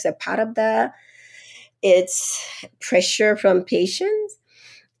antibiotics. A part of that, it's pressure from patients.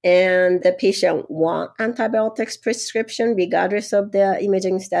 And the patient want antibiotics prescription regardless of the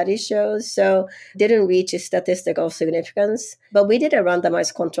imaging study shows. So didn't reach statistical significance. But we did a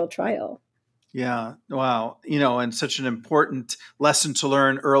randomized control trial. Yeah. Wow. And such an important lesson to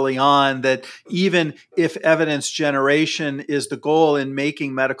learn early on, that even if evidence generation is the goal in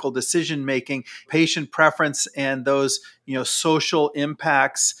making medical decision making, patient preference and those, social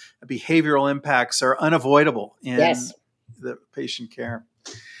impacts, behavioral impacts are unavoidable in the patient care.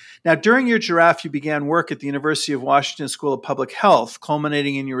 Now, during your Giraffe, you began work at the University of Washington School of Public Health,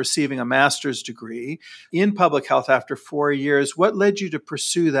 culminating in you receiving a master's degree in public health after 4 years. What led you to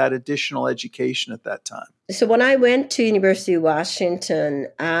pursue that additional education at that time? So when I went to University of Washington,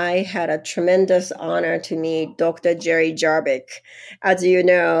 I had a tremendous honor to meet Dr. Jerry Jarvik. As you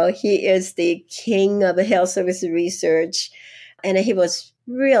know, he is the king of health services research, and he was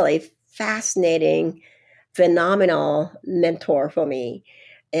really fascinating, phenomenal mentor for me.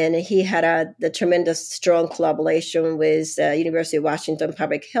 And he had the tremendous strong collaboration with University of Washington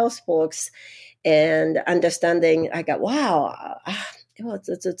public health folks, and understanding. I got, wow,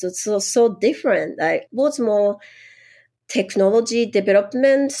 it's so different. Like, what's more technology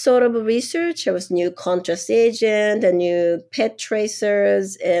development sort of research. It was new contrast agent and new PET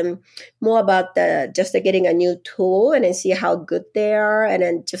tracers, and more about just getting a new tool and then see how good they are, and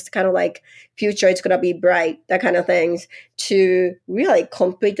then just kind of like future it's gonna be bright, that kind of things, to really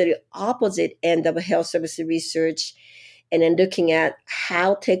completely opposite end of health service research, and then looking at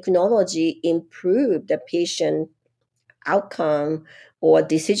how technology improved the patient outcome or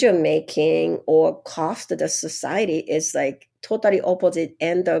decision making or cost to the society. Is like totally opposite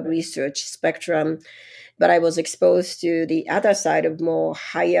end of research spectrum. But I was exposed to the other side of more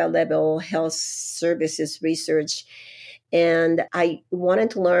higher level health services research, and I wanted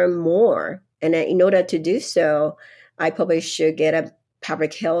to learn more. And in order to do so, I probably should get a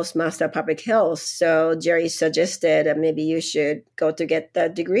public health, master of public health. So Jerry suggested that maybe you should go to get the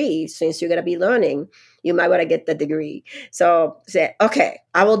degree. Since you're going to be learning, you might want to get the degree. So I said, okay,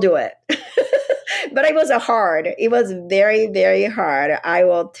 I will do it. But it was hard. It was very, very hard. I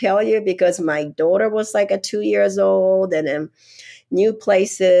will tell you, because my daughter was like 2 years old, and new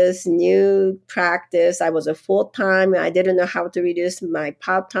places, new practice. I was a full-time. I didn't know how to reduce my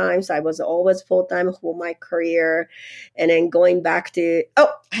part-time. So I was always full-time for my career. And then going back to, I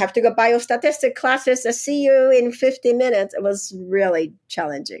have to go biostatistics classes. I'll see you in 50 minutes. It was really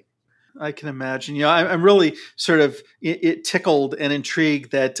challenging. I can imagine. I'm really sort of it tickled and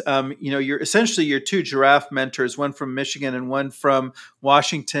intrigued that, you're essentially your two Giraffe mentors, one from Michigan and one from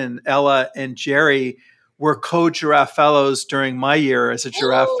Washington, Ella and Jerry, were co-Giraffe fellows during my year as a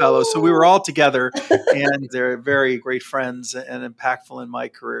Giraffe fellow. So we were all together, and they're very great friends and impactful in my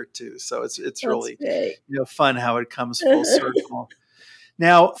career too. So it's really, fun how it comes full circle.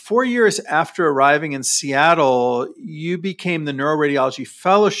 Now, 4 years after arriving in Seattle, you became the Neuroradiology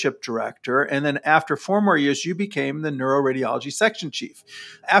Fellowship Director. And then after 4 more years, you became the Neuroradiology Section Chief.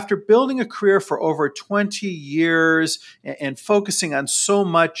 After building a career for over 20 years and focusing on so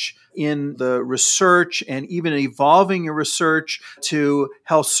much in the research and even evolving your research to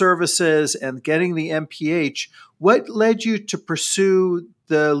health services and getting the MPH, what led you to pursue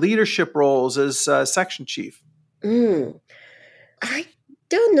the leadership roles as Section Chief? I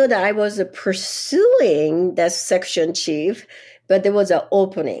don't know that I was pursuing that section chief, but there was an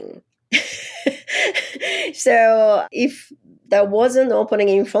opening. So if there was an opening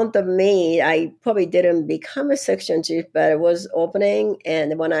in front of me, I probably didn't become a section chief, but it was opening.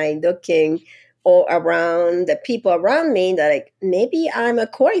 And when I looking all around the people around me, that like maybe I'm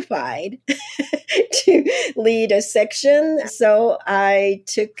qualified to lead a section. So I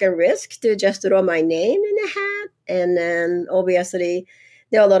took a risk to just throw my name in the hat. And then obviously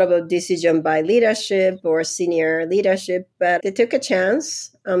there are a lot of decision by leadership or senior leadership, but they took a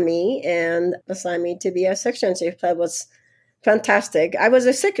chance on me and assigned me to be a section chief. That was fantastic. I was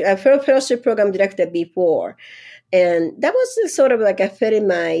a fellowship program director before. And that was sort of like a fit in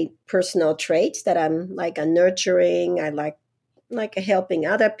my personal traits that I'm like a nurturing. I like helping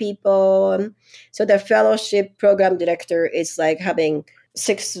other people. So the fellowship program director is like having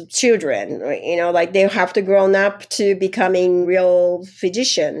 6 children, like they have to grow up to becoming real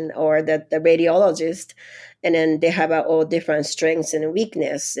physician or the radiologist. And then they have all different strengths and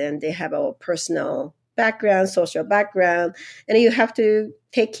weakness, and they have a personal background, social background, and you have to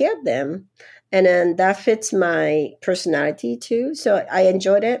take care of them. And then that fits my personality too. So I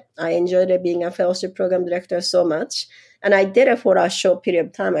enjoyed it. I enjoyed it being a fellowship program director so much. And I did it for a short period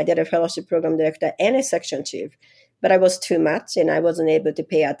of time. I did a fellowship program director and a section chief, but I was too much and I wasn't able to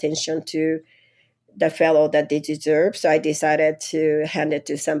pay attention to the fellow that they deserve. So I decided to hand it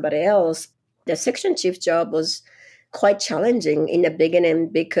to somebody else. The section chief job was quite challenging in the beginning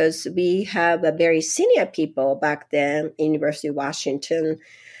because we have a very senior people back then, University of Washington,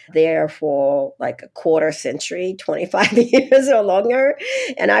 there for like a quarter century, 25 years or longer.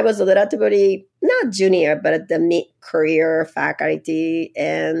 And I was relatively not junior, but at the mid-career faculty.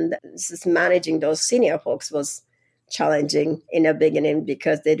 And just managing those senior folks was challenging in the beginning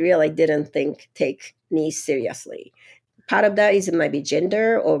because they really didn't take me seriously. Part of that is it might be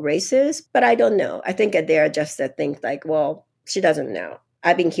gender or races, but I don't know. I think that they are just that think like, well, she doesn't know.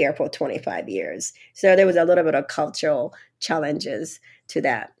 I've been here for 25 years. So there was a little bit of cultural challenges to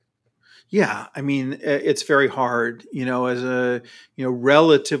that. Yeah, I mean, it's very hard, as a,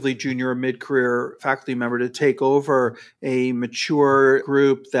 relatively junior or mid-career faculty member to take over a mature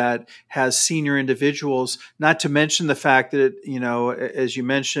group that has senior individuals, not to mention the fact that, as you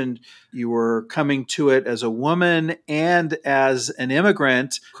mentioned, you were coming to it as a woman and as an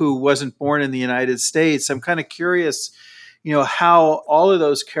immigrant who wasn't born in the United States. I'm kind of curious, how all of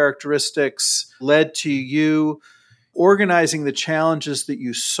those characteristics led to you organizing the challenges that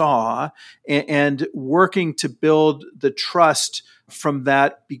you saw and working to build the trust from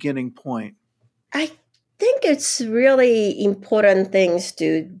that beginning point. I think it's really important things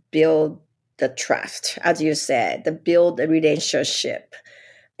to build the trust, as you said, to build a relationship.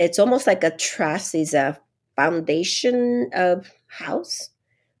 It's almost like a trust is a foundation of house.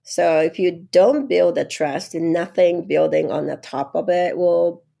 So if you don't build a trust, nothing building on the top of it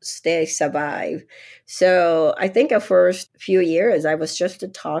will survive. So I think the first few years I was just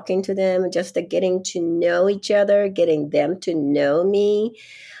talking to them, just getting to know each other, getting them to know me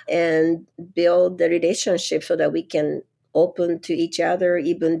and build the relationship so that we can open to each other,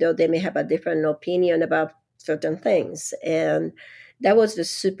 even though they may have a different opinion about certain things. And that was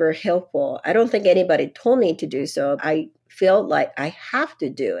just super helpful. I don't think anybody told me to do so. I felt like I have to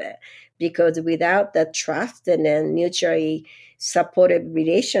do it because without the trust and then mutually supportive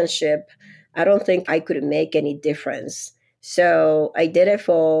relationship, I don't think I could make any difference. So I did it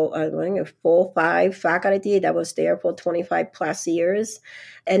for, I think, 4 or 5 faculty that was there for 25 plus years.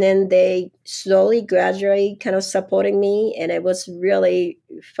 And then they slowly, gradually kind of supporting me. And it was really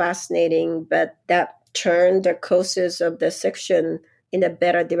fascinating. But that turned the courses of the section in the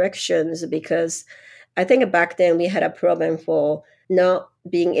better directions because I think back then we had a problem for not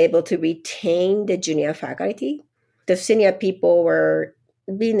being able to retain the junior faculty. The senior people were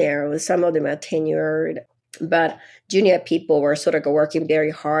being there, some of them are tenured, but junior people were sort of working very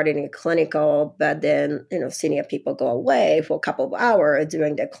hard in the clinical, but then, senior people go away for a couple of hours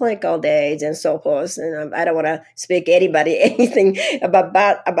during the clinical days and so forth. And I don't want to speak anything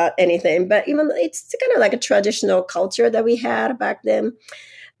about anything, but even it's kind of like a traditional culture that we had back then.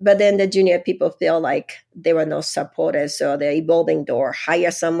 But then the junior people feel like they were not supported. So they're evolving door,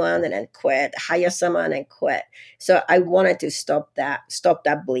 hire someone and then quit, hire someone and quit. So I wanted to stop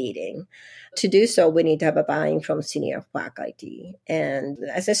that bleeding. To do so, we need to have a buy-in from senior faculty. And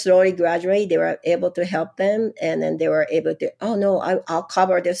as they slowly graduate, they were able to help them. And then they were able to, oh no, I'll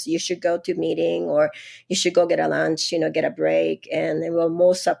cover this. You should go to meeting, or you should go get a lunch, get a break. And they were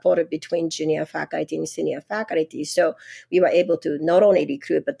more supportive between junior faculty and senior faculty. So we were able to not only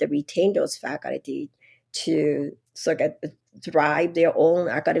recruit, but to retain those faculty to sort of drive their own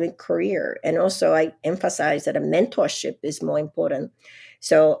academic career. And also I emphasize that a mentorship is more important.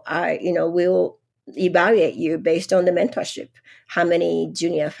 So I, will evaluate you based on the mentorship. How many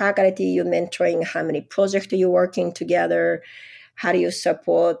junior faculty you're mentoring, how many projects you're working together, how do you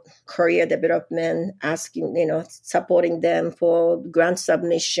support career development, supporting them for grant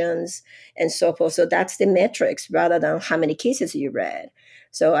submissions and so forth. So that's the metrics rather than how many cases you read.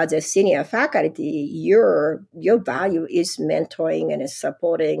 So as a senior faculty, your value is mentoring and is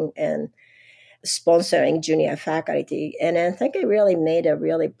supporting and sponsoring junior faculty. And I think it really made a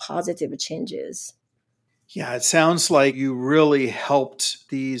really positive changes. Yeah, it sounds like you really helped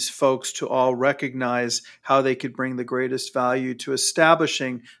these folks to all recognize how they could bring the greatest value to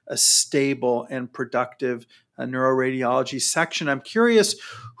establishing a stable and productive neuroradiology section. I'm curious,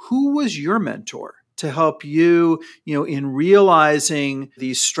 who was your mentor to help you, in realizing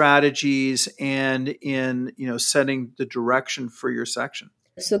these strategies and in, setting the direction for your section?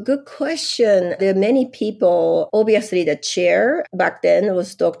 So good question. There are many people. Obviously, the chair back then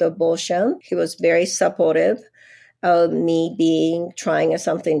was Dr. Beauchamp. He was very supportive of me trying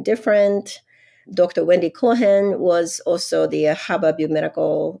something different. Dr. Wendy Cohen was also the Harborview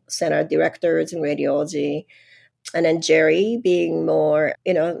Medical Center director in radiology. And then Jerry being more,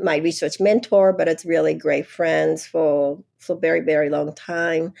 my research mentor, but it's really great friends for very, very long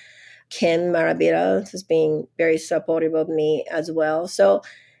time. Ken Maravilla has been very supportive of me as well. So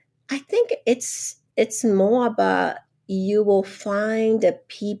I think it's more about you will find the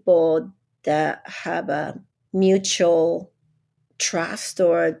people that have a mutual trust,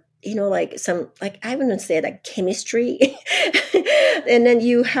 or I wouldn't say that chemistry. And then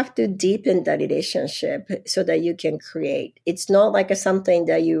you have to deepen that relationship so that you can create. It's not like something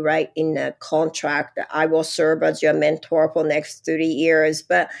that you write in a contract that I will serve as your mentor for next 30 years,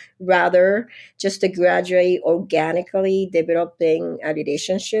 but rather just to graduate organically developing a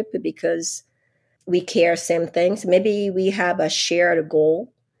relationship because we care same things. Maybe we have a shared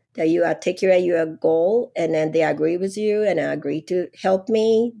goal that you articulate your goal and then they agree with you and agree to help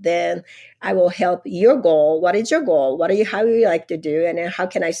me, then I will help your goal. What is your goal? How do you like to do? And then how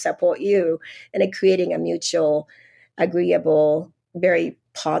can I support you? And then creating a mutual, agreeable, very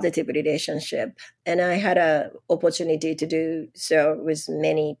positive relationship. And I had an opportunity to do so with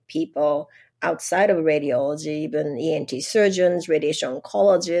many people outside of radiology, even ENT surgeons, radiation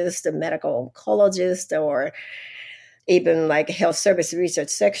oncologists, the medical oncologists, or even like health service research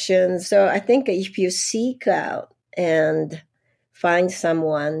sections. So I think if you seek out and find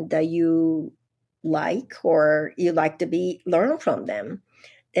someone that you like or you like to learn from them,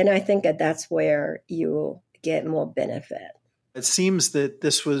 then I think that's where you get more benefit. It seems that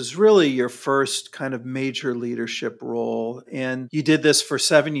this was really your first kind of major leadership role, and you did this for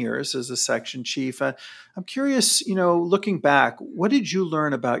 7 years as a section chief. I'm curious, looking back, what did you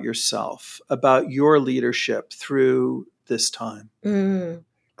learn about yourself, about your leadership through this time?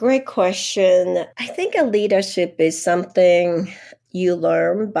 Great question. I think a leadership is something you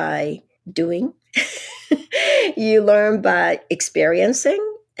learn by doing. You learn by experiencing,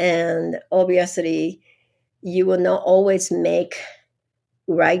 and obviously you will not always make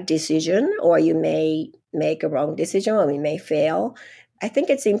right decision, or you may make a wrong decision, or you may fail. I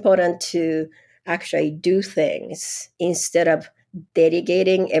think it's important to actually do things instead of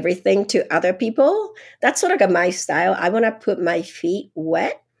delegating everything to other people. That's sort of my style. I want to put my feet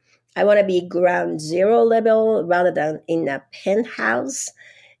wet. I want to be ground zero level rather than in a penthouse.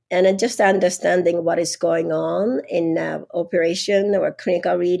 And then just understanding what is going on in operation or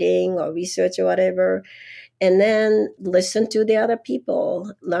clinical reading or research or whatever. And then listen to the other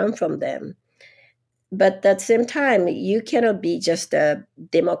people, learn from them. But at the same time, you cannot be just a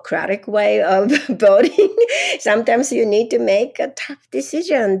democratic way of voting. Sometimes you need to make a tough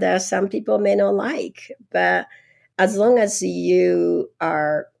decision that some people may not like. But as long as you're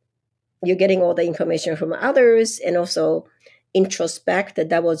getting all the information from others and also introspect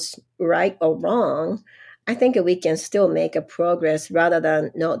that was right or wrong, I think we can still make a progress rather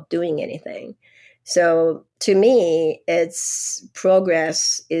than not doing anything. So to me,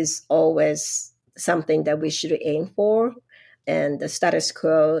 progress is always something that we should aim for. and the status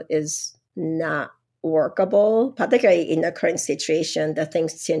quo is not workable, particularly in the current situation that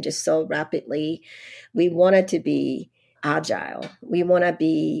things change so rapidly. We wanted to be agile. We want to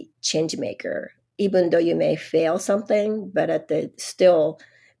be change maker, even though you may fail something, but still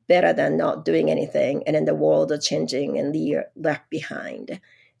better than not doing anything. And then the world is changing and you're left behind.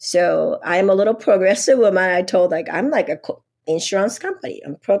 So I'm a little progressive woman. I told I'm like a insurance company.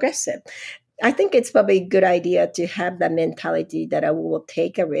 I'm progressive. I think it's probably a good idea to have that mentality that I will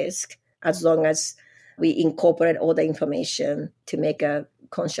take a risk as long as we incorporate all the information to make a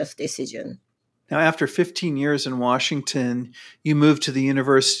conscious decision. Now, after 15 years in Washington, you moved to the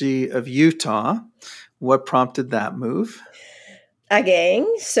University of Utah. What prompted that move? Again,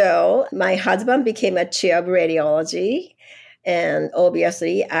 so my husband became a chair of radiology. And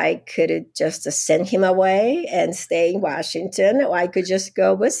obviously, I could just send him away and stay in Washington, or I could just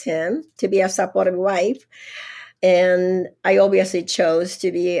go with him to be a supportive wife. And I obviously chose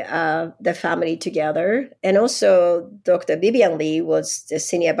to be the family together. And also, Dr. Vivian Lee was the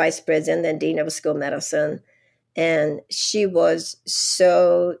senior vice president and dean of school of medicine. And she was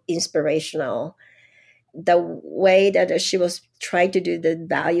so inspirational. The way that she was trying to do the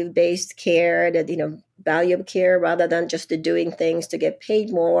value-based care, value of care rather than just doing things to get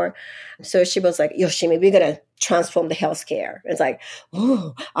paid more. So she was like, Yoshimi, we're going to transform the healthcare. It's like,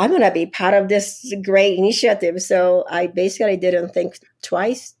 oh, I'm going to be part of this great initiative. So I basically didn't think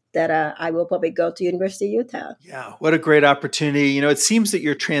twice that I will probably go to University of Utah. Yeah, what a great opportunity. It seems that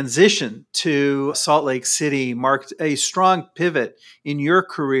your transition to Salt Lake City marked a strong pivot in your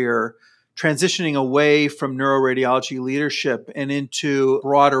career, transitioning away from neuroradiology leadership and into a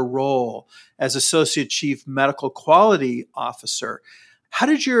broader role as Associate Chief Medical Quality Officer. How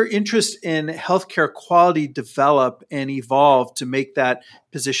did your interest in healthcare quality develop and evolve to make that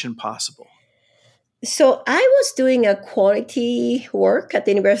position possible? So I was doing a quality work at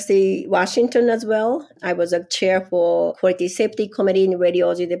the University of Washington as well. I was a chair for Quality Safety Committee in the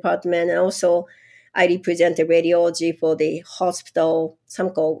Radiology Department, and also I represented radiology for the hospital, some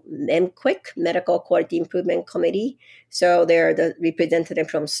called MQIC, Medical Quality Improvement Committee. So they're the representative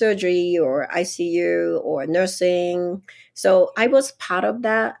from surgery or ICU or nursing. So I was part of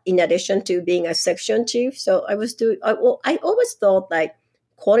that in addition to being a section chief. So I always thought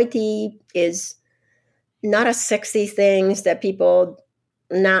quality is not a sexy thing that people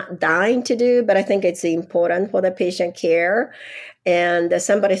not dying to do, but I think it's important for the patient care. And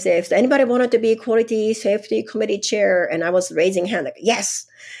somebody said, if anybody wanted to be quality safety committee chair, and I was raising hand, yes.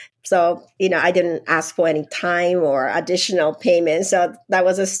 So, I didn't ask for any time or additional payment. So that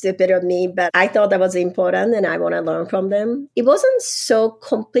was a stupid of me, but I thought that was important and I want to learn from them. It wasn't so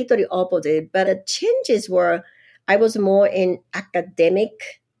completely opposite, but the changes were, I was more in academic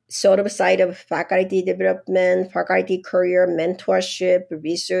sort of side of faculty development, faculty career, mentorship,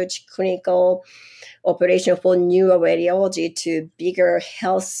 research, clinical operation for neuroradiology to bigger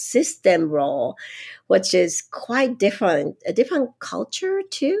health system role, which is quite different, a different culture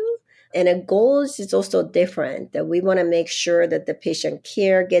too. And the goals is also different, that we want to make sure that the patient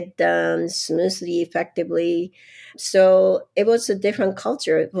care get done smoothly, effectively. So it was a different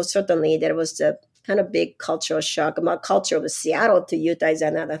culture. Well, certainly there was a kind of big cultural shock. My culture of Seattle to Utah is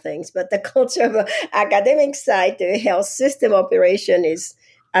another thing, but the culture of academic side to health system operation is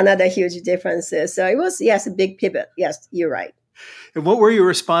another huge difference. So it was, yes, a big pivot. Yes, you're right. And what were your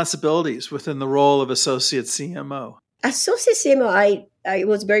responsibilities within the role of Associate CMO? Associate CMO, I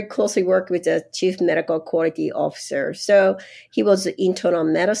was very closely worked with the Chief Medical Quality Officer. So he was an internal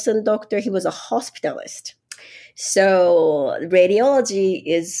medicine doctor. He was a hospitalist. So radiology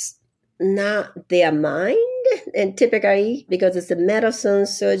is not their mind. And typically, because it's a medicine,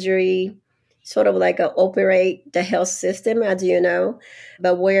 surgery, sort of like operate the health system, as you know,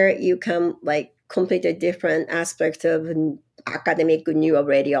 but where you come completely different aspects of academic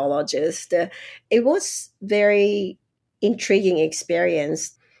neuroradiologist. It was very intriguing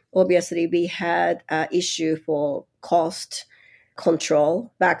experience. Obviously, we had an issue for cost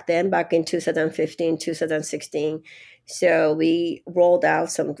control back in 2015, 2016. So we rolled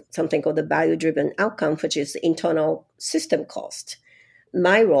out something called the value-driven outcome, which is internal system cost.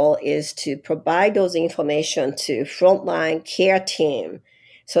 My role is to provide those information to frontline care team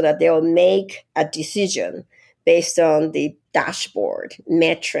so that they'll make a decision based on the dashboard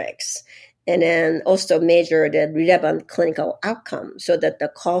metrics, and then also measure the relevant clinical outcome so that the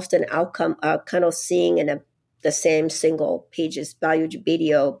cost and outcome are kind of seeing in the same single pages value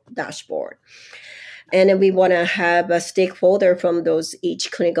video dashboard. And then we want to have a stakeholder from those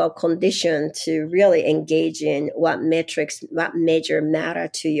each clinical condition to really engage in what metrics, what measure matter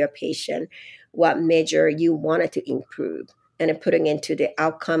to your patient, what measure you wanted to improve. and putting into the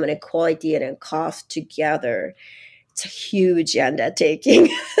outcome and the quality and the cost together. It's a huge undertaking.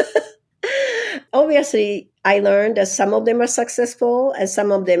 Obviously, I learned that some of them are successful and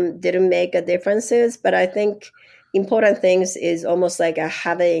some of them didn't make a differences. But I think important things is almost like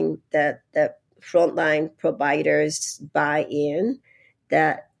having the frontline providers buy in,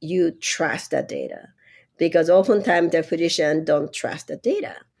 that you trust the data, because oftentimes the physician don't trust the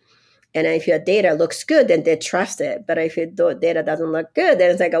data. And if your data looks good, then they trust it. But if your data doesn't look good,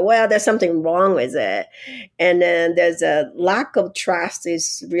 then it's like, well, there's something wrong with it. And then there's a lack of trust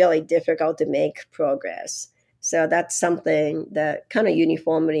is really difficult to make progress. So that's something that kind of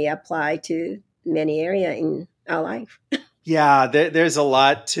uniformly apply to many areas in our life. Yeah, there's a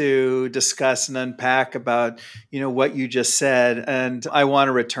lot to discuss and unpack about, what you just said. And I want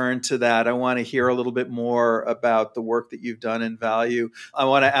to return to that. I want to hear a little bit more about the work that you've done in Value. I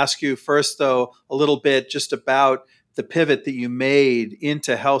want to ask you first, though, a little bit just about the pivot that you made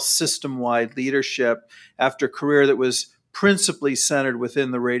into health system-wide leadership after a career that was principally centered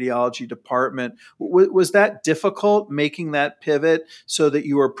within the radiology department. Was that difficult, making that pivot so that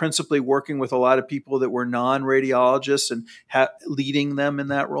you were principally working with a lot of people that were non-radiologists and leading them in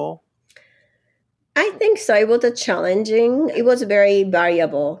that role? I think so. It was challenging. It was very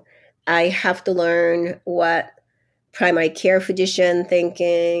variable. I have to learn what primary care physician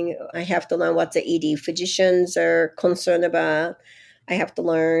thinking. I have to learn what the ED physicians are concerned about. I have to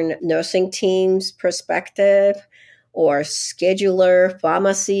learn nursing teams' perspective or scheduler,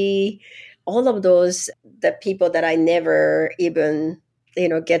 pharmacy, all of those, the people that I never even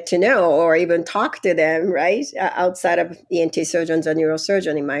get to know or even talk to them, right? Outside of ENT surgeons or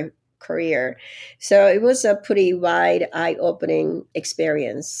neurosurgeon in my career. So it was a pretty wide, eye-opening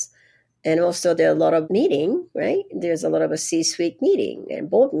experience. And also there are a lot of meeting, right? There's a lot of a C-suite meeting and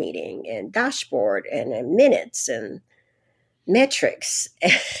board meeting and dashboard and minutes and metrics.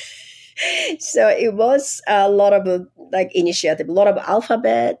 So it was a lot of initiative, a lot of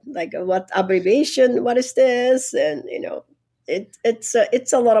alphabet, like what abbreviation, what is this? And,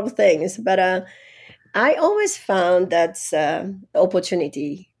 it's a lot of things. But I always found that's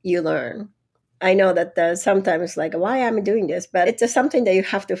opportunity you learn. I know that sometimes why am I doing this? But it's just something that you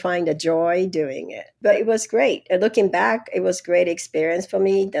have to find a joy doing it. But it was great. And looking back, it was great experience for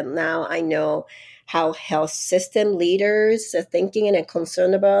me that now I know how health system leaders are thinking and are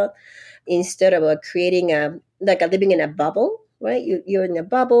concerned about, instead of creating living in a bubble, right? You're in a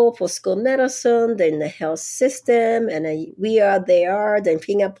bubble for school medicine, then the health system, and we are, they are, then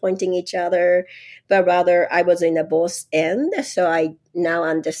finger pointing each other. But rather, I was in the both end, so I now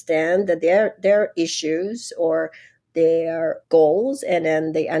understand that their issues or their goals, and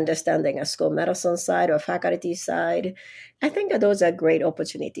then the understanding of school medicine side or faculty side. I think that those are great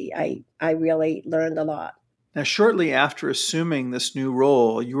opportunity. I really learned a lot. Now, shortly after assuming this new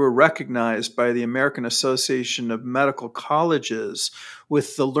role, you were recognized by the American Association of Medical Colleges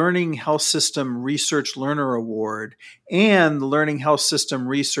with the Learning Health System Research Learner Award and the Learning Health System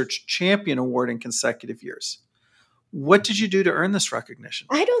Research Champion Award in consecutive years. What did you do to earn this recognition?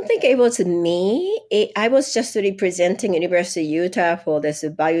 I don't think it was me. I was just representing University of Utah for this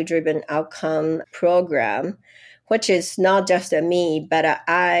value-driven outcome program, which is not just me, but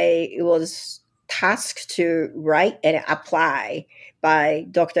I was tasked to write and apply by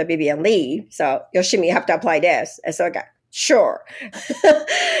Dr. Vivian Lee. So, Yoshimi, you have to apply this. And so I got, sure.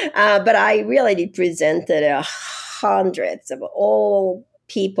 But I really represented hundreds of all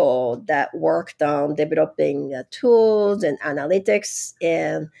people that worked on developing tools and analytics,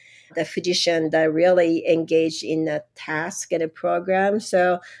 and the physician that really engaged in the task and the program.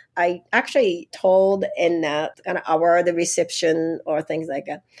 So I actually told in an award reception or things like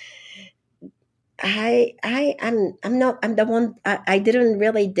that, I'm the one. I didn't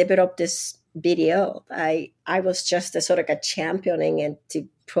really develop this video. I was just a sort of a championing and to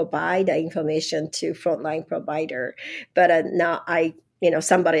provide the information to frontline provider. But now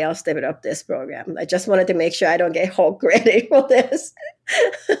somebody else developed this program. I just wanted to make sure I don't get whole credit for this.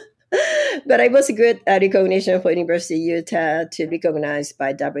 But it was a good recognition for University of Utah to be recognized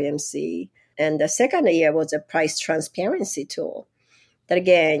by WMC. And the second year was a price transparency tool. That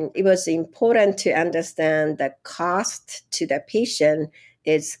again, it was important to understand that cost to the patient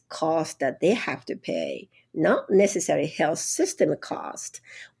is cost that they have to pay, not necessarily health system cost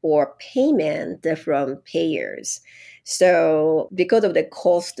or payment from payers. So because of the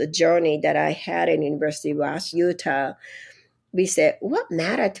cost journey that I had in University of Utah, we said, what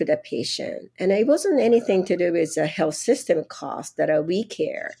mattered to the patient? And it wasn't anything to do with the health system cost that we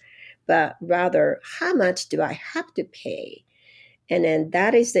care, but rather, how much do I have to pay? And then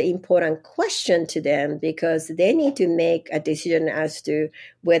that is the important question to them because they need to make a decision as to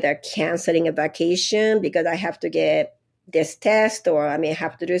whether canceling a vacation because I have to get this test or I may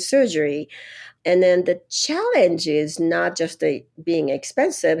have to do surgery. And then the challenge is not just the being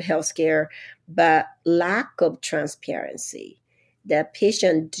expensive healthcare, but lack of transparency. The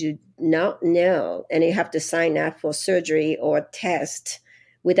patient do not know, and you have to sign up for surgery or test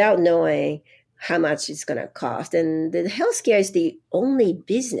without knowing how much it's going to cost. And the healthcare is the only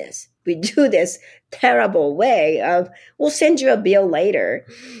business. We do this terrible way of, we'll send you a bill later.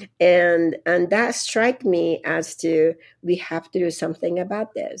 And that strike me as to, we have to do something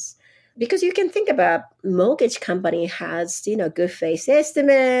about this. Because you can think about mortgage company has, good face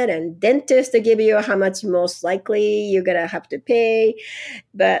estimate and dentist to give you how much most likely you're going to have to pay.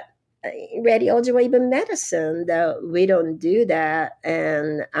 But radiology or even medicine, that we don't do that.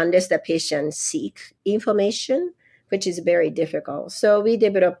 And unless the patient seek information, which is very difficult. So we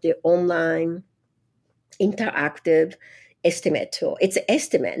developed the online interactive estimate tool. It's an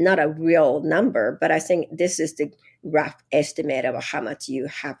estimate, not a real number, but I think this is the rough estimate of how much you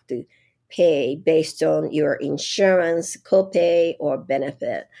have to pay based on your insurance copay or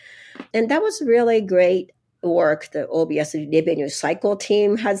benefit. And that was really great work the OBS revenue cycle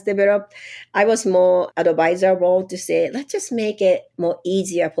team has developed. I was more advisor role to say, let's just make it more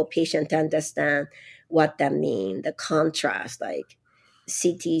easier for patient to understand what that means, the contrast, like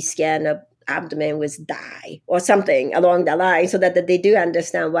CT scan of abdomen with dye or something along the line so that they do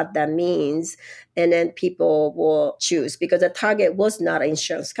understand what that means. And then people will choose because the target was not an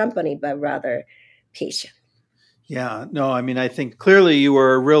insurance company, but rather patient. Yeah, no, I mean, I think clearly you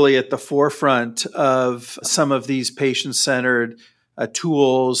were really at the forefront of some of these patient-centered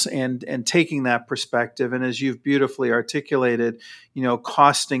tools and taking that perspective. And as you've beautifully articulated,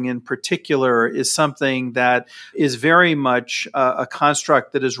 costing in particular is something that is very much a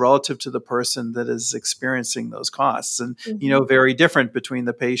construct that is relative to the person that is experiencing those costs and, very different between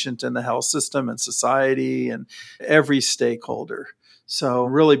the patient and the health system and society and every stakeholder. So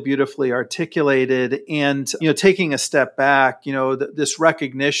really beautifully articulated and, taking a step back, this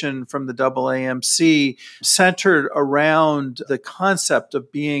recognition from the AAMC centered around the concept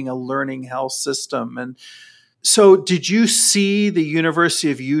of being a learning health system. And so did you see the University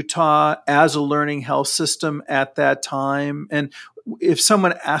of Utah as a learning health system at that time? And if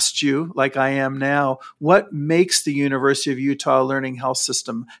someone asked you, like I am now, what makes the University of Utah a learning health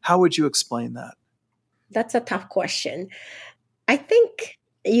system, how would you explain that? That's a tough question. I think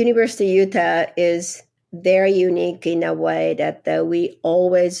University of Utah is very unique in a way that we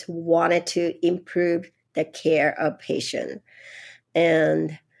always wanted to improve the care of patients.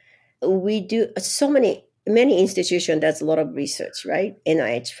 And we do many institutions, that's a lot of research, right?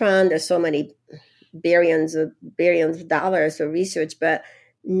 NIH fund, there's so many billions of dollars of research, but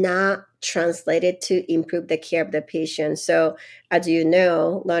not translated to improve the care of the patient. So as you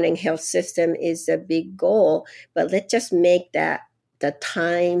know, learning health system is a big goal, but let's just make that the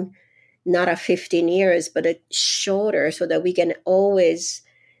time, not a 15 years, but a shorter so that we can always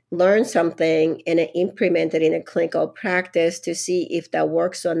learn something and implement it in a clinical practice to see if that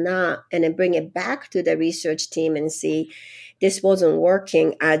works or not, and then bring it back to the research team and see this wasn't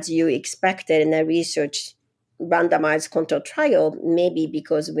working as you expected in a research randomized control trial, maybe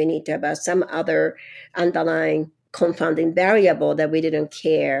because we need to have some other underlying confounding variable that we didn't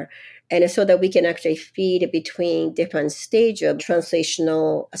care. And so that we can actually feed between different stages of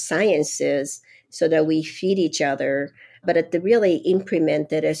translational sciences so that we feed each other, but it really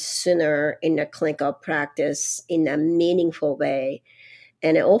implemented it sooner in a clinical practice in a meaningful way.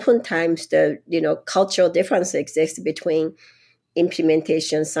 And oftentimes the cultural difference exists between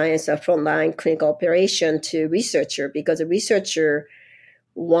implementation science or frontline clinical operation to researcher, because a researcher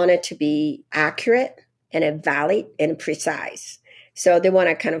wanted to be accurate and valid and precise. So they want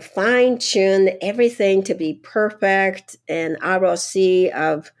to kind of fine tune everything to be perfect, and ROC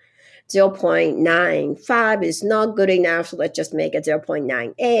of 0.95 is not good enough, so let's just make it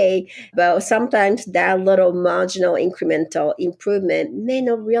 0.98. But sometimes that little marginal incremental improvement may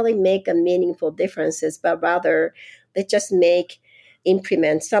not really make a meaningful differences, but rather let's just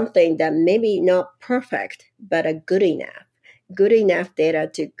implement something that maybe not perfect, but a good enough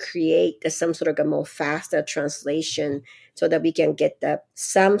data to create some sort of a more faster translation so that we can get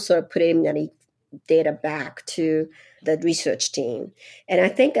some sort of preliminary data back to the research team. And I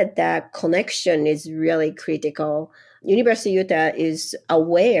think that connection is really critical. University of Utah is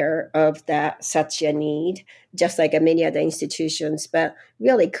aware of that, such a need, just like many other institutions, but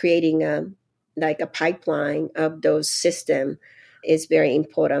really creating a pipeline of those systems is very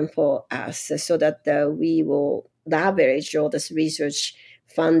important for us so that we will leverage all this research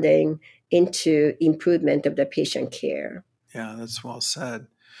funding into improvement of the patient care. Yeah, that's well said.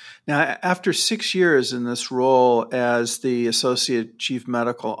 Now, after 6 years in this role as the Associate Chief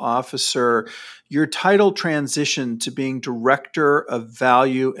Medical Officer, your title transitioned to being Director of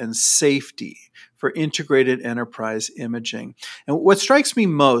Value and Safety for Integrated Enterprise Imaging. And what strikes me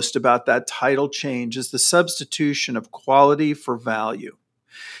most about that title change is the substitution of quality for value.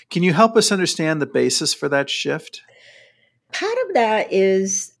 Can you help us understand the basis for that shift? Part of that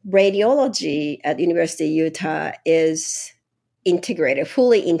is radiology at University of Utah is integrated,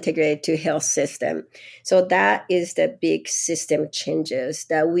 fully integrated to health system. So that is the big system changes,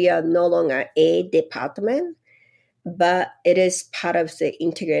 that we are no longer a department, but it is part of the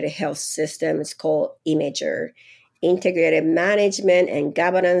integrated health system. It's called Imager, Integrated Management and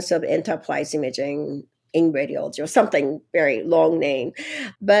Governance of Enterprise Imaging in Radiology, or something very long name.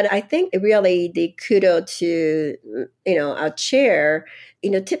 But I think really the kudos to, our chair,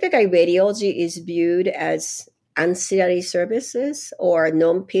 typically radiology is viewed as ancillary services or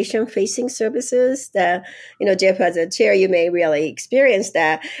non-patient facing services that, Jeff, as a chair, you may really experience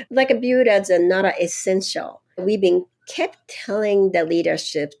that, like viewed as another essential. We've been kept telling the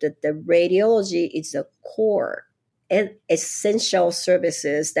leadership that the radiology is a core and essential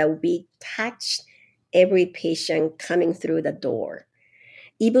services that we touch every patient coming through the door.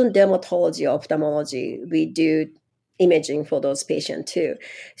 Even dermatology, ophthalmology, we do imaging for those patients too.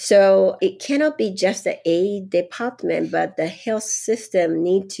 So it cannot be just a department, but the health system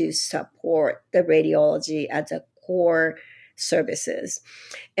need to support the radiology as a core services.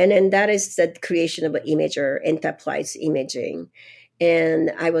 And then that is the creation of an imager, enterprise imaging.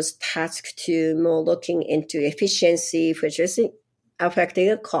 And I was tasked to more looking into efficiency, which is affecting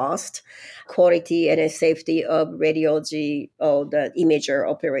the cost, quality, and safety of radiology or the imager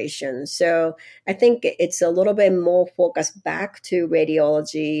operation. So I think it's a little bit more focused back to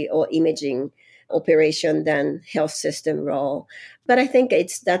radiology or imaging operation than health system role. But I think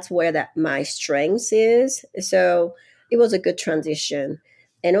that's where my strength is. So it was a good transition.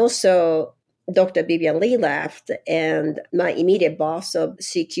 And also, Dr. Vivian Lee left, and my immediate boss of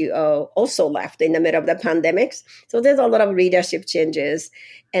CQO also left in the middle of the pandemic. So there's a lot of leadership changes.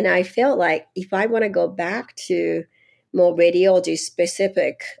 And I felt like if I want to go back to more radiology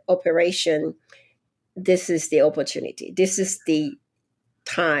specific operation, this is the opportunity. This is the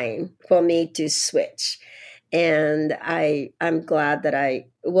time for me to switch. And I'm glad that I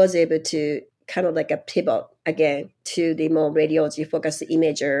was able to kind of like a pivot again to the more radiology focused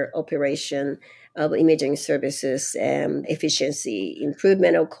imager operation of imaging services and efficiency,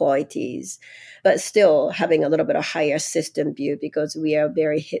 improvement of qualities, but still having a little bit of higher system view because we are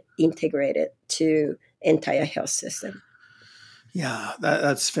very integrated to entire health system. Yeah,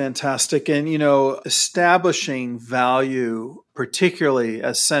 that's fantastic. And, establishing value, particularly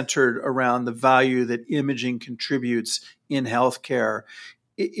as centered around the value that imaging contributes in healthcare,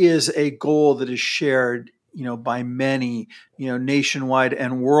 is a goal that is shared, by many, nationwide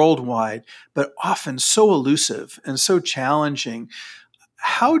and worldwide, but often so elusive and so challenging.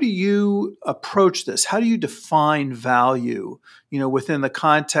 How do you approach this? How do you define value, within the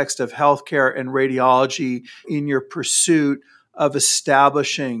context of healthcare and radiology in your pursuit of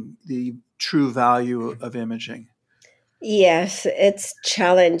establishing the true value of imaging? Yes, it's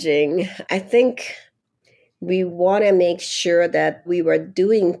challenging. I think we want to make sure that we were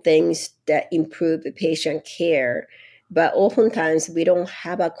doing things that improve the patient care, but oftentimes we don't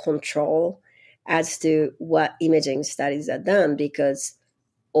have a control as to what imaging studies are done because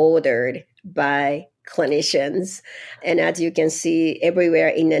ordered by clinicians. And as you can see everywhere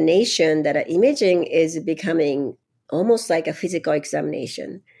in the nation, that imaging is becoming almost like a physical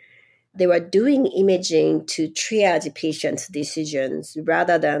examination. They were doing imaging to triage patients' decisions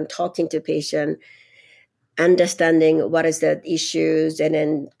rather than talking to patient, understanding what is the issues, and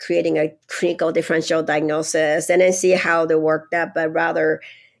then creating a clinical differential diagnosis and then see how they work that, but rather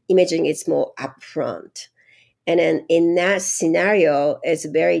imaging is more upfront. And then in that scenario, it's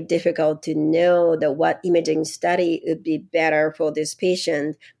very difficult to know that what imaging study would be better for this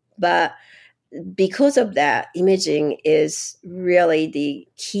patient. But because of that, imaging is really the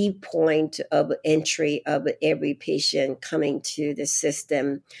key point of entry of every patient coming to the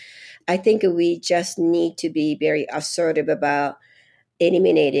system. I think we just need to be very assertive about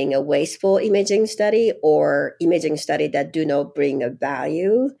eliminating a wasteful imaging study or imaging study that do not bring a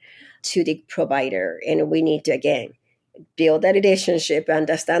value to the provider. And we need to, again, build that relationship,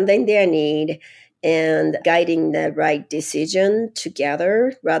 understanding their need, and guiding the right decision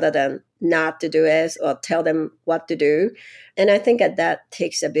together rather than not to do it or tell them what to do. And I think that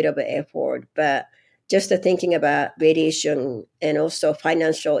takes a bit of an effort. But just thinking about radiation and also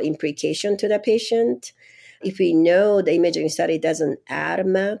financial implication to the patient. If we know the imaging study doesn't add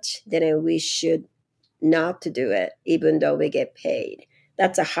much, then we should not to do it, even though we get paid.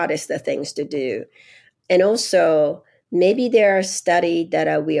 That's the hardest things to do. And also, maybe there are studies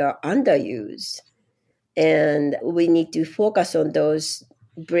that we are underused, and we need to focus on those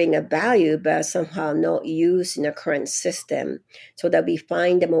bring a value but somehow not used in the current system, so that we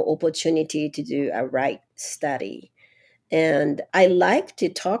find more opportunity to do a right study. And I like to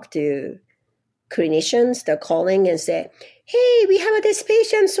talk to clinicians, they're calling and say, hey, we have this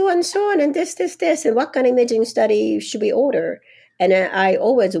patient, so and so, and this, and what kind of imaging study should we order? And I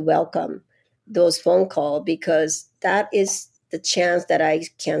always welcome those phone calls, because that is the chance that I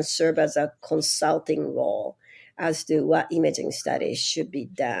can serve as a consulting role as to what imaging studies should be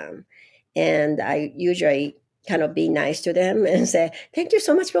done. And I usually kind of be nice to them and say, thank you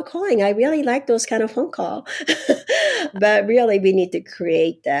so much for calling. I really like those kind of phone calls. But really, we need to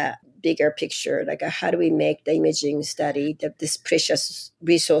create that bigger picture, like how do we make the imaging study, this precious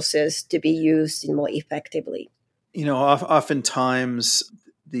resources, to be used more effectively. Oftentimes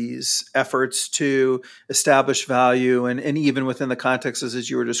these efforts to establish value and even within the context, as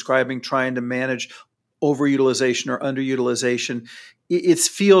you were describing, trying to manage overutilization or underutilization, it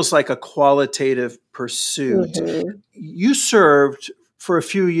feels like a qualitative pursuit. Mm-hmm. You served for a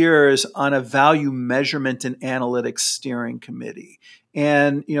few years on a value measurement and analytics steering committee.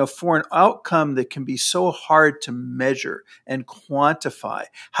 And, for an outcome that can be so hard to measure and quantify,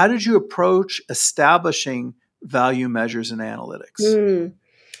 how did you approach establishing value measures and analytics?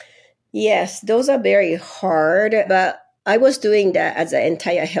 Yes, those are very hard, but I was doing that as an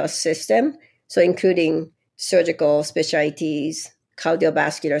entire health system. So including surgical specialties,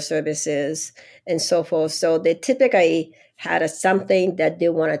 cardiovascular services, and so forth. So they typically had something that they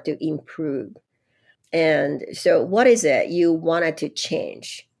wanted to improve. And so what is it you wanted to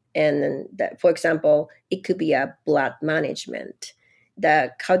change? And that, for example, it could be a blood management.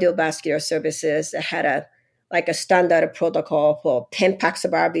 The cardiovascular services had a standard protocol for 10 packs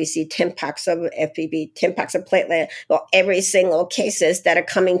of RBC, 10 packs of FPB, 10 packs of platelet for every single cases that are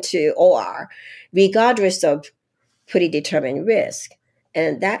coming to OR, regardless of predetermined risk.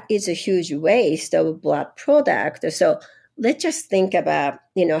 And that is a huge waste of blood product. So let's just think about,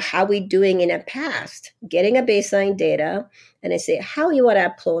 how we doing in the past, getting a baseline data, and then say how you want to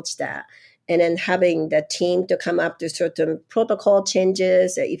approach that. And then having the team to come up to certain protocol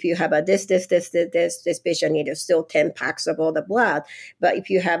changes. If you have a this patient needs still 10 packs of all the blood. But if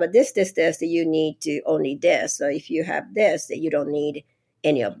you have a this, you need to only this. So if you have this, you don't need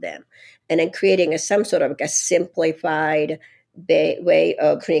any of them. And then creating some sort of a simplified way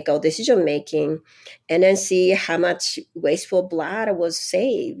of clinical decision making, and then see how much wasteful blood was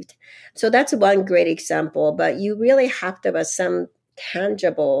saved. So that's one great example, but you really have to have some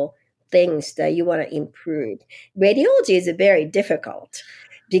tangible things that you want to improve. Radiology is very difficult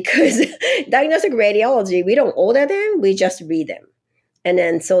because diagnostic radiology, we don't order them, we just read them. And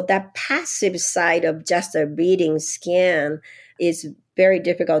then so that passive side of just a reading scan is very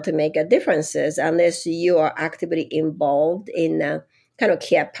difficult to make a differences unless you are actively involved in a kind of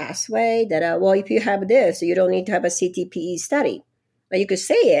care pathway that, if you have this, you don't need to have a CTPE study. You could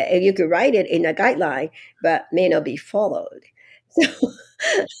say it and you could write it in a guideline, but may not be followed. So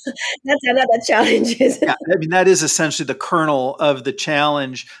that's another challenge. Yeah, that is essentially the kernel of the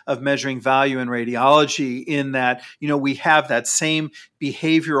challenge of measuring value in radiology, in that, we have that same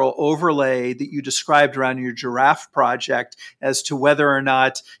behavioral overlay that you described around your giraffe project as to whether or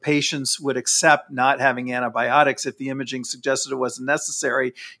not patients would accept not having antibiotics if the imaging suggested it wasn't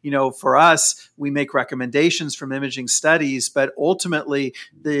necessary. For us, we make recommendations from imaging studies, but ultimately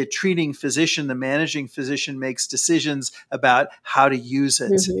the treating physician, the managing physician, makes decisions about how to use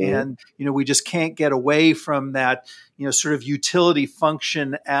it. Mm-hmm. And, we just can't get away from that, sort of utility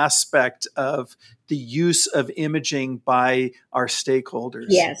function aspect of the use of imaging by our stakeholders.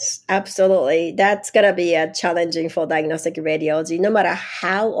 Yes, absolutely. That's going to be challenging for diagnostic radiology, no matter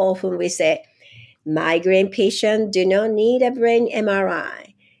how often we say migraine patients do not need a brain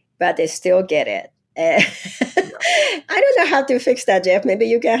MRI, but they still get it. I don't know how to fix that, Jeff. Maybe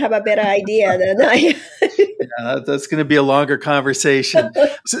you can have a better idea than I. Yeah, that's going to be a longer conversation.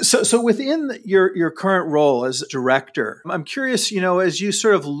 So within your current role as director, I'm curious, as you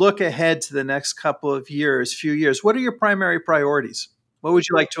sort of look ahead to the next few years, what are your primary priorities? What would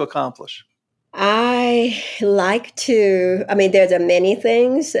you like to accomplish? I like to, there's many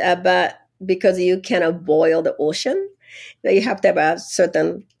things, but because you cannot boil the ocean, you have to have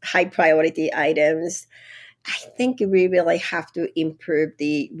certain high priority items. I think we really have to improve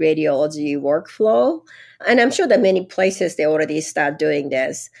the radiology workflow. And I'm sure that many places they already start doing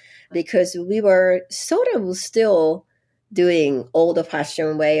this because we were sort of still doing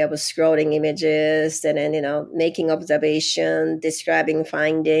old-fashioned way of scrolling images and then, making observation, describing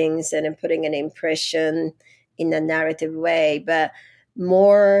findings, and then putting an impression in a narrative way. But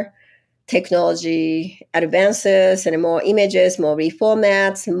more technology advances and more images, more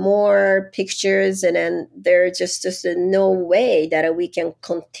reformats, more pictures, and then there's just no way that we can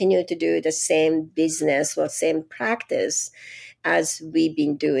continue to do the same business or same practice as we've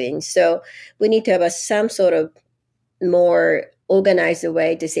been doing. So we need to have some sort of more organized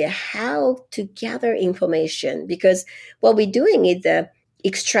way to say how to gather information, because what we're doing is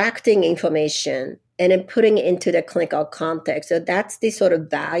extracting information and then putting it into the clinical context. So that's the sort of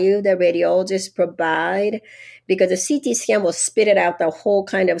value that radiologists provide, because the CT scan will spit it out the whole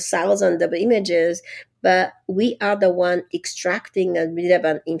kind of thousands of images, but we are the one extracting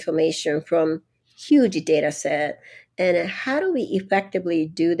relevant information from huge data set. And how do we effectively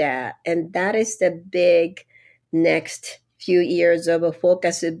do that? And that is the big next few years of a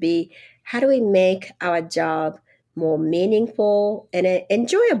focus would be, how do we make our job more meaningful and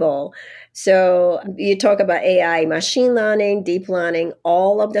enjoyable? So you talk about AI, machine learning, deep learning,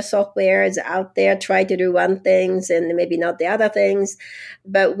 all of the software is out there, try to do one things and maybe not the other things,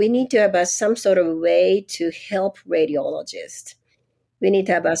 but we need to have some sort of way to help radiologists. We need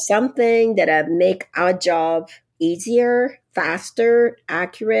to have something that make our job easier, faster,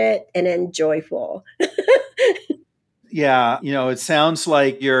 accurate, and then joyful. Yeah, it sounds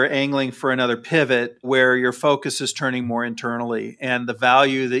like you're angling for another pivot where your focus is turning more internally, and the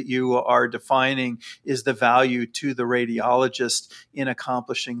value that you are defining is the value to the radiologist in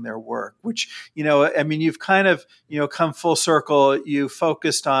accomplishing their work, which, you've kind of, come full circle. You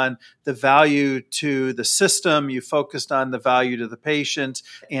focused on the value to the system, you focused on the value to the patient,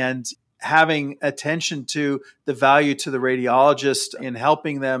 and having attention to the value to the radiologist in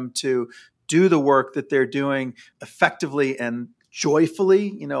helping them to do the work that they're doing effectively and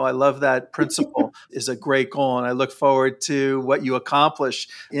joyfully. I love that principle is a great goal. And I look forward to what you accomplish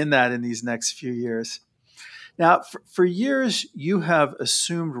in that in these next few years. Now, for years, you have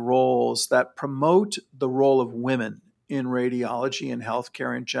assumed roles that promote the role of women in radiology and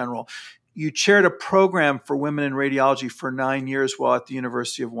healthcare in general. You chaired a program for women in radiology for 9 years while at the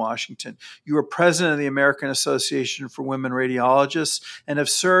University of Washington. You were president of the American Association for Women Radiologists and have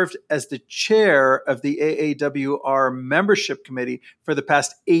served as the chair of the AAWR membership committee for the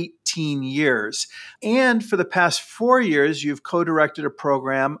past 18 years. And for the past 4 years, you've co-directed a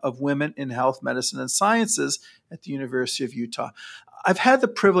program of women in health, medicine, and sciences at the University of Utah. I've had the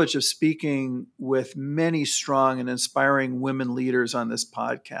privilege of speaking with many strong and inspiring women leaders on this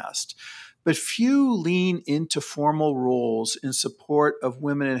podcast, but few lean into formal roles in support of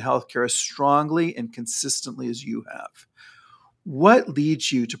women in healthcare as strongly and consistently as you have. What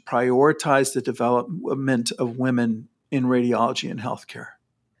leads you to prioritize the development of women in radiology and healthcare?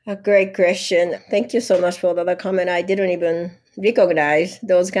 A great question. Thank you so much for the comment. I didn't even recognize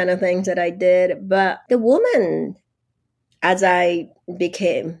those kind of things that I did, but the woman, as I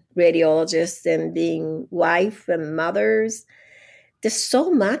became radiologist and being wife and mothers, there's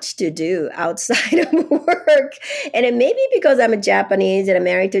so much to do outside of work. And it may be because I'm a Japanese and I'm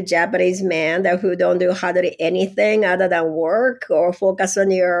married to a Japanese man who don't do hardly anything other than work or focus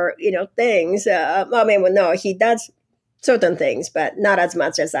on your, things. No, he does certain things, but not as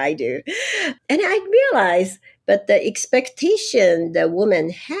much as I do. And I realized that the expectation that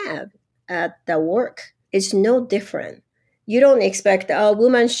women have at the work is no different. You don't expect, a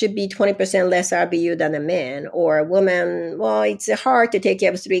woman should be 20% less RBU than a man, or a woman, it's hard to take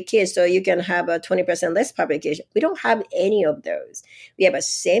care of 3 kids, so you can have a 20% less publication. We don't have any of those. We have a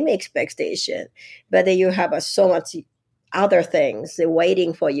same expectation, but then you have so much other things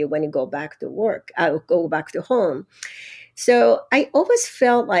waiting for you when you go back to work, go back to home. So I always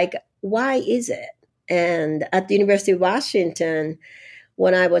felt like, why is it? And at the University of Washington,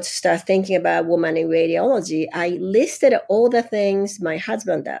 when I would start thinking about women in radiology, I listed all the things my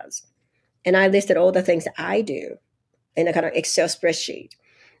husband does. And I listed all the things I do in a kind of Excel spreadsheet.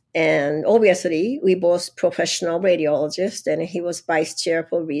 And obviously, we both professional radiologists, and he was vice chair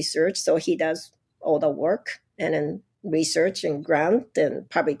for research. So he does all the work and then research and grant and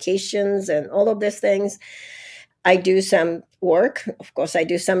publications and all of these things. I do some work. Of course, I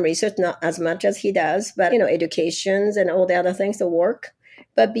do some research, not as much as he does, but, educations and all the other things, the work.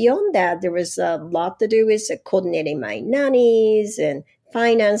 But beyond that, there was a lot to do with coordinating my nannies and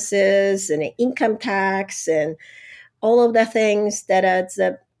finances and income tax and all of the things that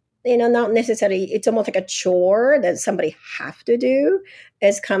not necessarily, it's almost like a chore that somebody have to do,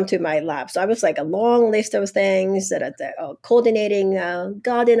 is come to my lab. So I was like a long list of things that are coordinating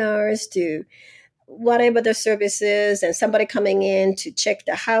gardeners to whatever the service is, and somebody coming in to check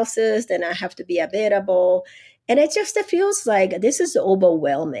the houses, then I have to be available. And it just feels like this is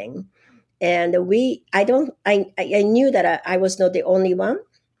overwhelming. And I knew that I was not the only one.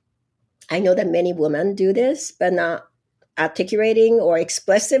 I know that many women do this, but not articulating or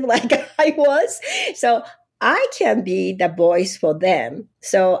expressive like I was. So I can be the voice for them.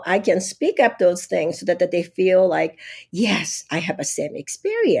 So I can speak up those things so that they feel like, yes, I have the same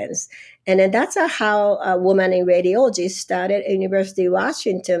experience. And then that's how a woman in radiology started at University of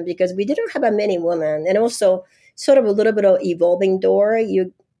Washington, because we didn't have many women. And also sort of a little bit of evolving door.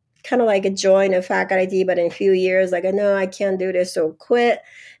 You kind of like join a faculty, but in a few years, like, no, I can't do this, so quit,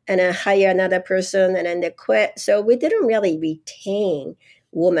 and then hire another person, and then they quit. So we didn't really retain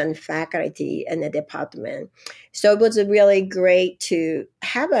women faculty in the department. So it was really great to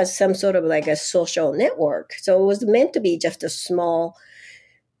have some sort of like a social network. So it was meant to be just a small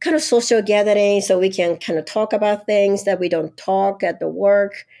kind of social gathering, so we can kind of talk about things that we don't talk at the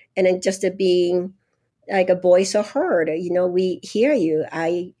work, and then just being like a voice or heard. We hear you.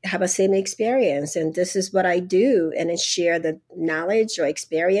 I have a same experience, and this is what I do, and then share the knowledge or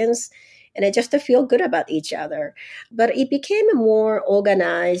experience, and it just to feel good about each other. But it became more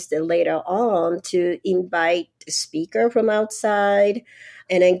organized later on to invite a speaker from outside,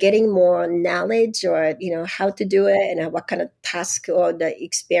 and then getting more knowledge, or how to do it, and what kind of task or the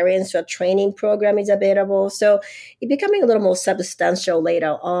experience or training program is available. So it becoming a little more substantial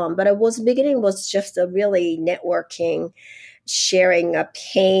later on. But it was beginning was just a really networking, sharing a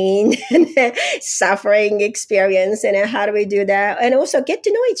pain and suffering experience, and then how do we do that, and also get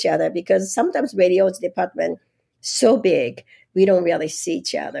to know each other, because sometimes radiology department so big we don't really see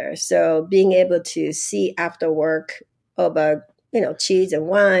each other. So being able to see after work over cheese and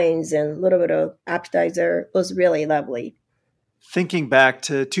wines and a little bit of appetizer was really lovely. Thinking back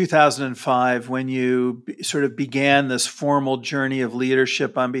to 2005, when you sort of began this formal journey of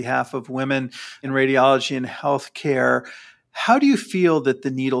leadership on behalf of women in radiology and healthcare, how do you feel that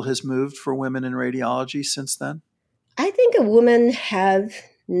the needle has moved for women in radiology since then? I think women in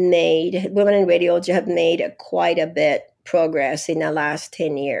radiology have made quite a bit progress in the last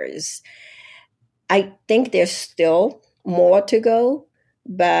 10 years. I think there's still more to go,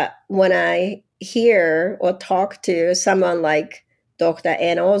 but when I hear or talk to someone like Dr.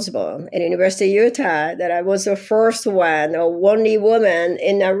 Ann Osborne at University of Utah, that I was the first one or only woman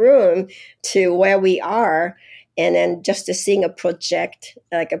in a room to where we are, and then just to seeing a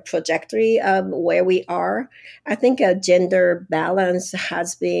trajectory of where we are, I think a gender balance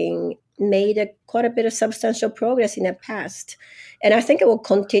has been made quite a bit of substantial progress in the past. And I think it will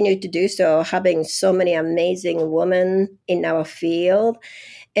continue to do so, having so many amazing women in our field.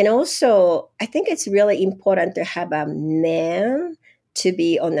 And also, I think it's really important to have a man to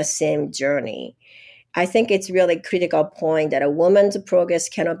be on the same journey. I think it's really critical point that a woman's progress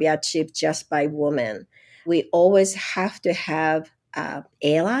cannot be achieved just by women. We always have to have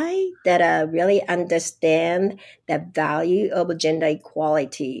ally that really understand the value of gender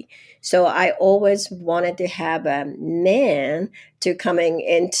equality. So I always wanted to have a man to coming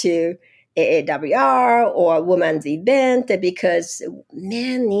into AAWR or women's event, because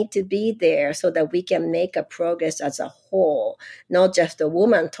men need to be there so that we can make a progress as a whole, not just a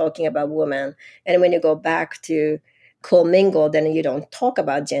woman talking about women. And when you go back to commingle, then you don't talk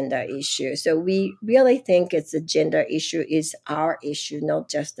about gender issues. So we really think it's a gender issue is our issue,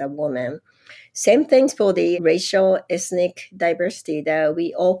 not just a woman. Same things for the racial ethnic diversity, that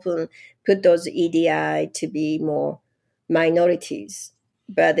we often put those EDI to be more minorities.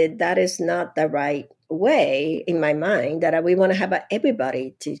 But that is not the right way in my mind, that we want to have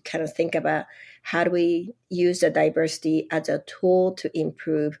everybody to kind of think about how do we use the diversity as a tool to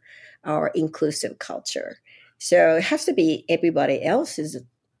improve our inclusive culture. So it has to be everybody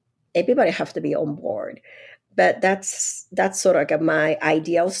have to be on board. But that's sort of like my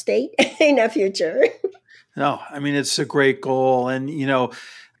ideal state in the future. No, I mean, it's a great goal. And,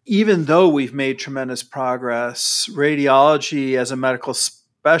 even though we've made tremendous progress, radiology as a medical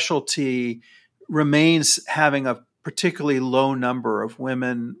specialty remains having a particularly low number of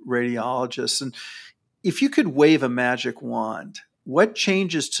women radiologists. And if you could wave a magic wand, what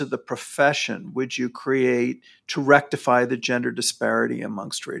changes to the profession would you create to rectify the gender disparity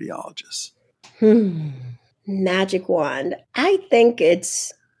amongst radiologists? Magic wand. I think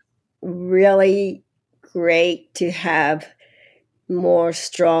it's really great to have more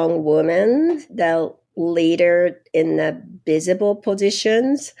strong women that leader in the visible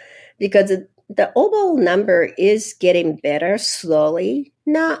positions because the overall number is getting better slowly,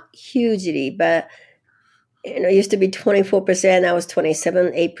 not hugely, but it used to be 24%, now it's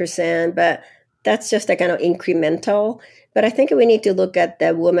 27.8%, but that's just a kind of incremental. But I think we need to look at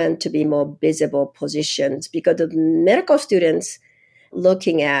the women to be more visible positions because the medical students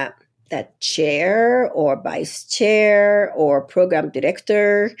looking at that chair or vice chair or program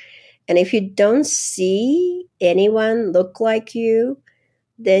director. And if you don't see anyone look like you,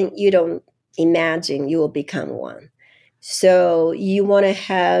 then you don't imagine you will become one. So you want to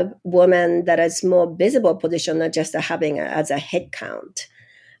have women that is more visible position, not just having as a head count.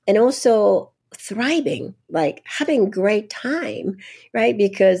 And also thriving, like having great time, right?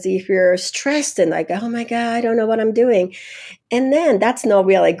 Because if you're stressed and like, oh my God, I don't know what I'm doing, and then that's not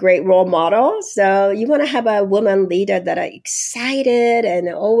really a great role model. So you want to have a woman leader that are excited and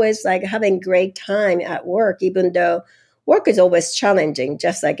always like having great time at work, even though work is always challenging,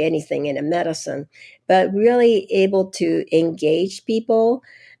 just like anything in a medicine, but really able to engage people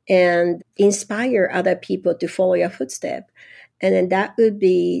and inspire other people to follow your footsteps. And then that would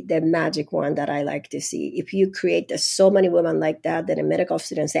be the magic one that I like to see. If you create so many women like that, then a medical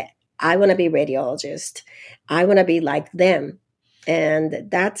student say, I want to be radiologist. I want to be like them. And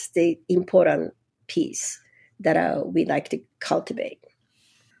that's the important piece that we like to cultivate.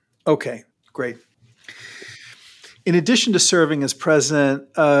 Okay, great. In addition to serving as president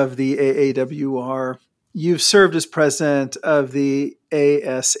of the AAWR, you've served as president of the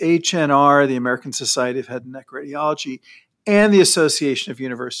ASHNR, the American Society of Head and Neck Radiology, and the Association of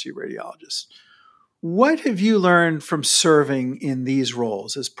University Radiologists. What have you learned from serving in these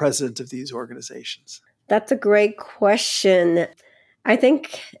roles as president of these organizations? That's a great question. I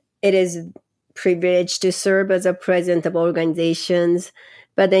think it is privileged to serve as a president of organizations,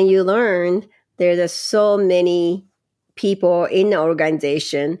 but then you learn there's so many people in the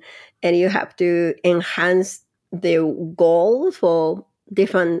organization and you have to enhance the goal for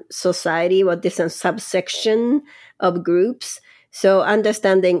different society or different subsection of groups. So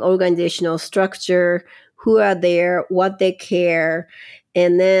understanding organizational structure, who are there, what they care,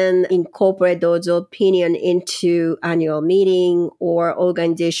 and then incorporate those opinions into annual meeting or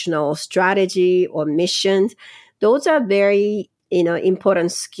organizational strategy or missions. Those are very,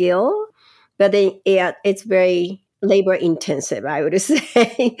 important skill, but then it's very labor intensive, I would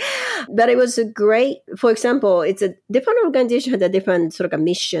say. But it was a great, for example, it's a different organization has a different sort of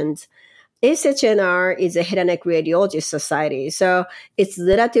missions. ASHNR is a head and neck radiology society. So it's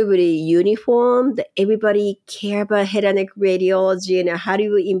relatively uniform. Everybody care about head and neck radiology and how do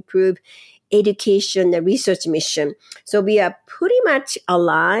you improve education and research mission. So we are pretty much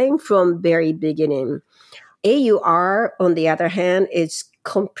aligned from very beginning. AUR, on the other hand, is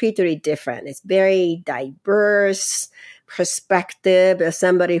completely different. It's very diverse perspective. As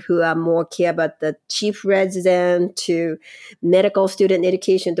somebody who are more care about the chief resident to medical student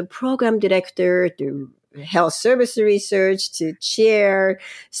education, to program director, to health service research, to chair.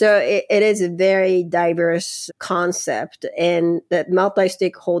 So it is a very diverse concept and that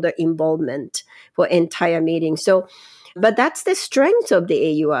multi-stakeholder involvement for entire meeting. So but that's the strength of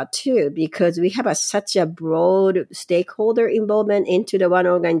the AUR too, because we have such a broad stakeholder involvement into the one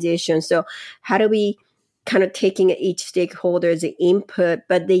organization. So how do we kind of taking each stakeholder's input,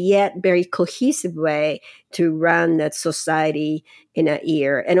 but the yet very cohesive way to run that society in a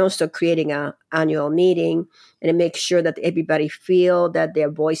year, and also creating an annual meeting and make sure that everybody feel that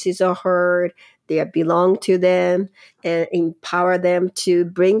their voices are heard, they belong to them, and empower them to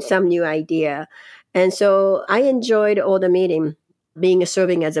bring some new idea. And so I enjoyed all the meeting,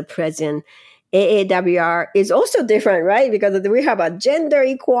 serving as a president. AAWR is also different, right? Because we have a gender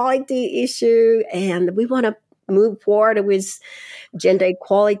equality issue and we want to move forward with gender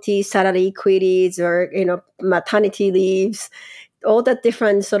equality, salary equities, or, maternity leaves, all that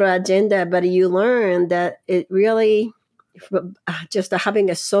different sort of agenda. But you learn that it really just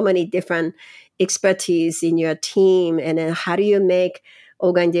having so many different expertise in your team. And then how do you make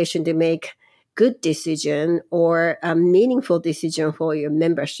organization to make good decision or a meaningful decision for your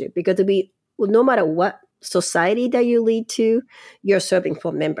membership? Because no matter what society that you lead to, you're serving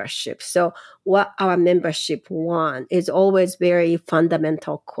for membership. So what our membership want is always very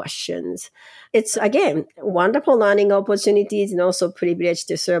fundamental questions. It's, again, wonderful learning opportunities and also privileged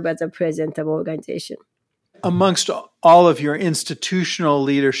to serve as a president of organization. Amongst all of your institutional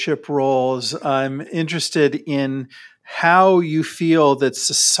leadership roles, I'm interested in how you feel that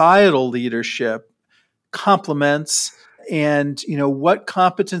societal leadership complements and, what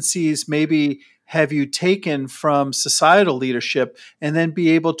competencies maybe have you taken from societal leadership and then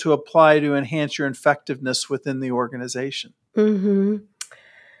be able to apply to enhance your effectiveness within the organization? Mm-hmm.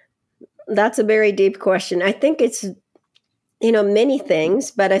 That's a very deep question. I think it's, many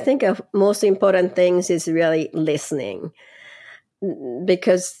things, but I think of most important things is really listening,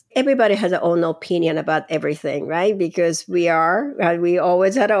 because everybody has their own opinion about everything, right? Because we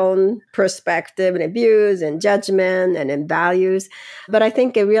always had our own perspective and views and judgment and then values. But I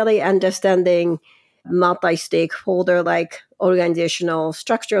think really understanding multi-stakeholder, like organizational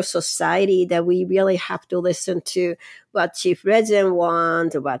structure of society, that we really have to listen to what chief resident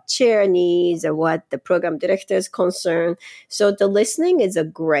wants, what chair needs, and what the program director is concerned. So the listening is a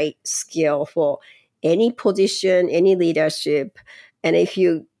great skill for any position, any leadership. And if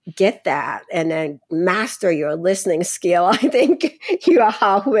you get that and then master your listening skill, I think you are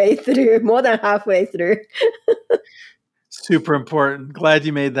halfway through, more than halfway through. Super important. Glad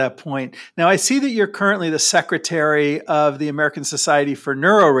you made that point. Now, I see that you're currently the secretary of the American Society for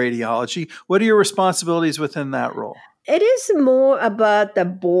Neuroradiology. What are your responsibilities within that role? It is more about the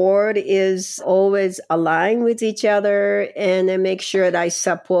board is always aligned with each other, and then make sure that I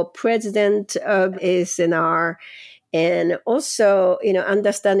support president of ASNR, and also,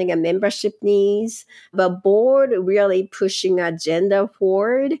 understanding a membership needs, but board really pushing agenda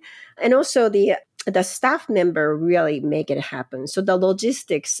forward, and also the staff member really make it happen. So the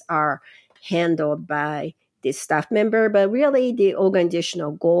logistics are handled by the staff member, but really the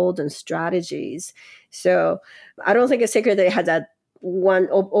organizational goals and strategies. So I don't think a secretary has that one.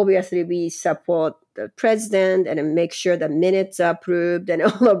 Obviously, we support the president and make sure the minutes are approved and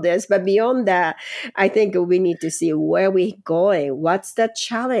all of this. But beyond that, I think we need to see where we're going. What's the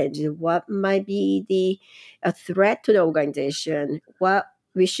challenge? What might be a threat to the organization? What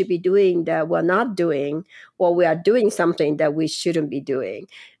we should be doing that we're not doing, or we are doing something that we shouldn't be doing.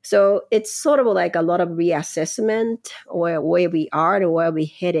 So it's sort of like a lot of reassessment, or where we are and where we're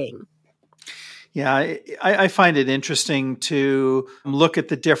heading. Yeah, I find it interesting to look at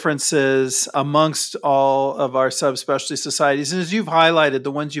the differences amongst all of our subspecialty societies. And as you've highlighted,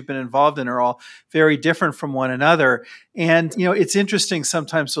 the ones you've been involved in are all very different from one another. And, it's interesting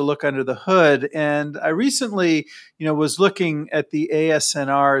sometimes to look under the hood. And I recently, was looking at the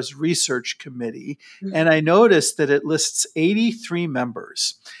ASNR's research committee, and I noticed that it lists 83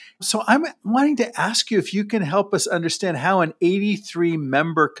 members. So I'm wanting to ask you if you can help us understand how an 83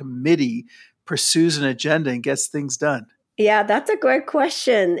 member committee pursues an agenda and gets things done. Yeah, that's a great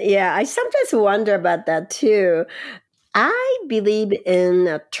question. Yeah, I sometimes wonder about that too. I believe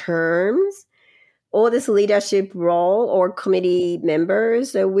in terms, all this leadership role or committee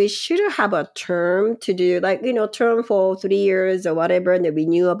members, we should have a term to do, like, term for 3 years or whatever, and the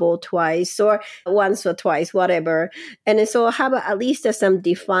renewable twice or once or twice, whatever. And so have at least some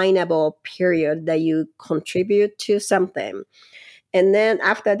definable period that you contribute to something. And then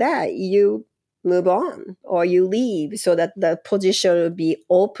after that, you move on or you leave, so that the position will be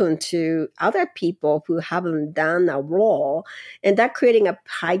open to other people who haven't done a role. And that creating a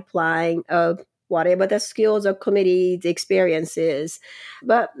pipeline of whatever the skills or committee's experience is.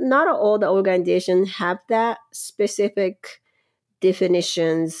 But not all the organizations have that specific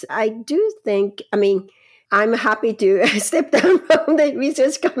definitions. I do think, I'm happy to step down from the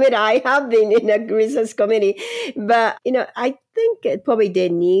research committee. I have been in a research committee, but I think probably they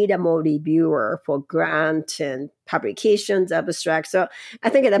need a more reviewer for grant and publications, abstracts. So I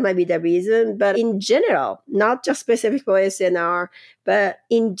think that might be the reason. But in general, not just specific for SNR, but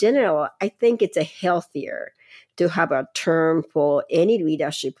in general, I think it's a healthier to have a term for any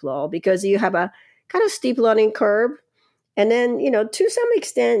leadership role, because you have a kind of steep learning curve. And then, to some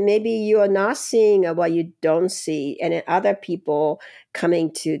extent, maybe you are not seeing what you don't see, and then other people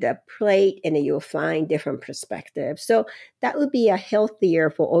coming to the plate, and then you'll find different perspectives. So that would be a healthier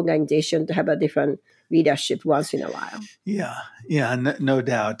for organization to have a different leadership once in a while. Yeah, no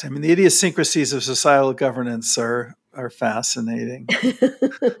doubt. The idiosyncrasies of societal governance are fascinating.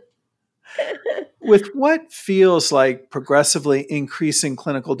 With what feels like progressively increasing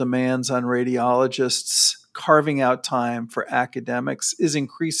clinical demands on radiologists, carving out time for academics is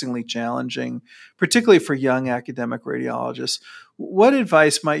increasingly challenging, particularly for young academic radiologists. What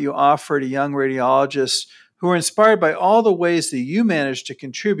advice might you offer to young radiologists who are inspired by all the ways that you manage to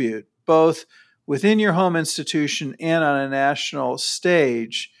contribute, both within your home institution and on a national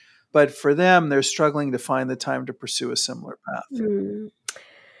stage, but for them, they're struggling to find the time to pursue a similar path?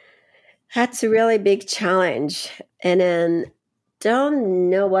 That's a really big challenge. And then don't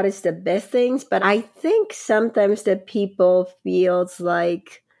know what is the best things, but I think sometimes the people feels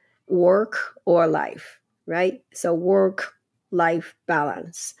like work or life, right? So work-life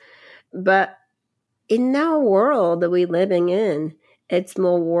balance. But in our world that we're living in, it's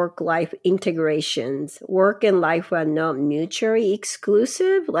more work-life integrations. Work and life are not mutually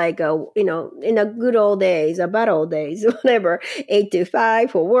exclusive. Like, in the good old days, or bad old days, whatever, 8 to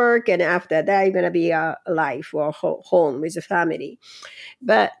 5 for work, and after that, you're gonna be a life or home with the family.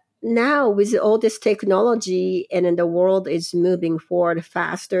 But now, with all this technology, and then the world is moving forward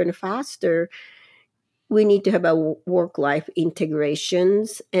faster and faster, we need to have a work-life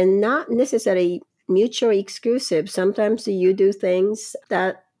integrations and not necessarily mutually exclusive. Sometimes you do things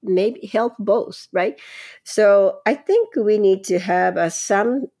that maybe help both, right? So I think we need to have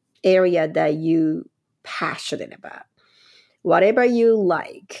some area that you passionate about, whatever you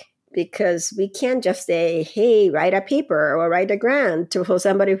like, because we can't just say, hey, write a paper or write a grant for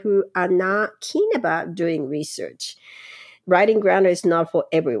somebody who are not keen about doing research. Writing grant is not for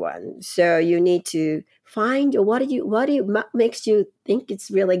everyone. So you need to find what makes you think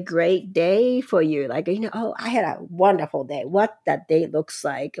it's really great day for you. Like, oh, I had a wonderful day. What that day looks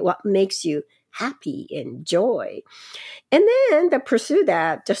like, what makes you happy and joy. And then to pursue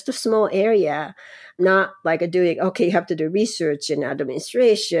that, just a small area, not like doing, okay, you have to do research and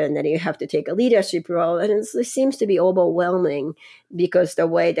administration, and you have to take a leadership role. And it seems to be overwhelming because the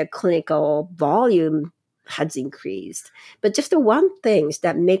way the clinical volume has increased. But just the one things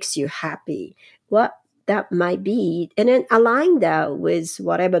that makes you happy, what that might be, and then align that with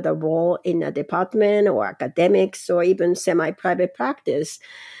whatever the role in a department or academics or even semi-private practice.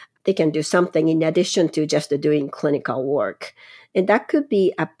 They can do something in addition to just doing clinical work. And that could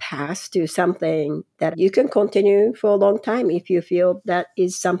be a path to something that you can continue for a long time if you feel that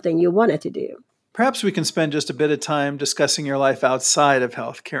is something you wanted to do. Perhaps we can spend just a bit of time discussing your life outside of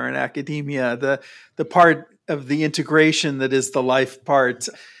healthcare and academia, the part of the integration that is the life part.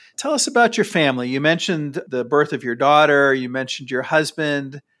 Tell us about your family. You mentioned the birth of your daughter. You mentioned your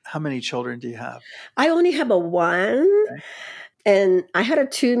husband. How many children do you have? I only have one. Okay. And I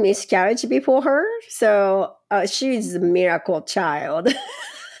had 2 miscarriages before her. So she's a miracle child.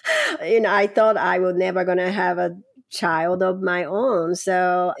 I thought I was never going to have a child of my own.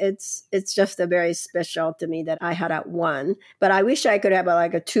 So it's just a very special to me that I had one. But I wish I could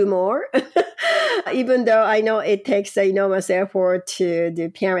have 2 more. Even though I know it takes enormous effort to do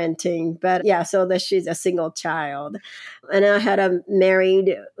parenting. But yeah, so that she's a single child. And I had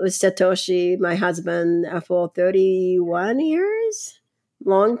married with Satoshi, my husband, for 31 years.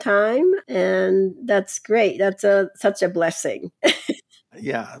 Long time. And that's great. That's such a blessing.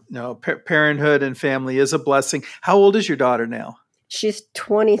 Yeah, no, parenthood and family is a blessing. How old is your daughter now? She's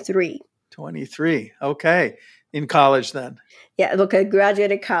 23. 23. Okay. In college then? Yeah, look, I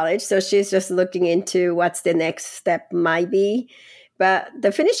graduated college. So she's just looking into what's the next step might be. But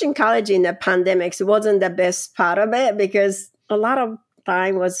the finishing college in the pandemics wasn't the best part of it because a lot of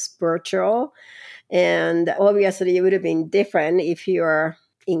time was virtual. And obviously it would have been different if you were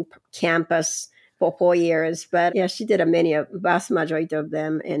in campus for 4 years. But yeah, she did a vast majority of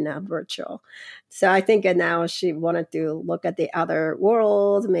them in virtual. So I think now she wanted to look at the other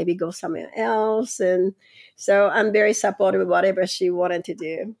world, maybe go somewhere else. And so I'm very supportive of whatever she wanted to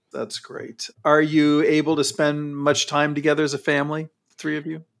do. That's great. Are you able to spend much time together as a family, the 3 of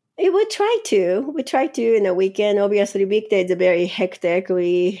you? We try to in the weekend. Obviously, weekdays are very hectic.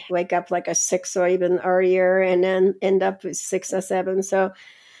 We wake up at 6 or even earlier and then end up with 6 or 7. So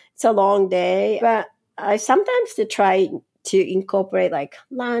it's a long day. But I sometimes try to incorporate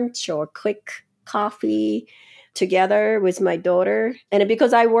lunch or quick coffee together with my daughter. And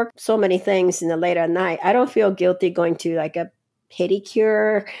because I work so many things in the late at night, I don't feel guilty going to a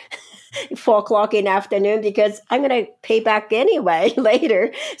pedicure 4 o'clock in the afternoon because I'm going to pay back anyway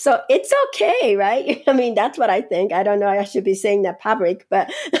later. So it's okay, right? I mean, that's what I think. I don't know. I should be saying that public,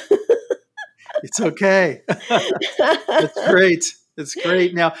 but it's okay. That's great. It's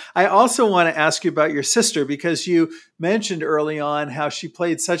great. Now, I also want to ask you about your sister because you mentioned early on how she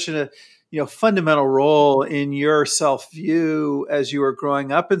played such a fundamental role in your self-view as you were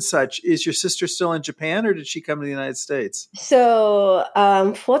growing up and such. Is your sister still in Japan or did she come to the United States? So,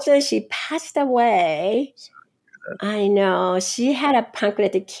 unfortunately, she passed away. I know. She had a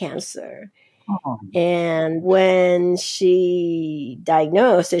pancreatic cancer. Oh. And when she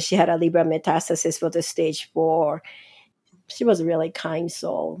diagnosed that she had a liver metastasis for the stage 4, she was a really kind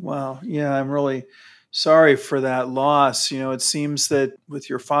soul. Wow. Yeah, I'm really sorry for that loss. It seems that with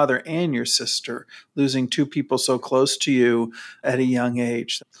your father and your sister, losing 2 people so close to you at a young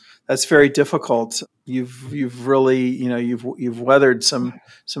age, that's very difficult. You've really, you've weathered some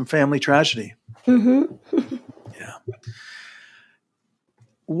family tragedy. Mm-hmm. Yeah.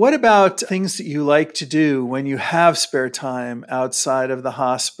 What about things that you like to do when you have spare time outside of the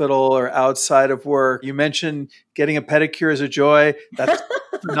hospital or outside of work? You mentioned getting a pedicure is a joy. That's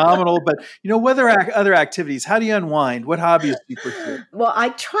phenomenal. But, what are other activities? How do you unwind? What hobbies do you pursue? Well, I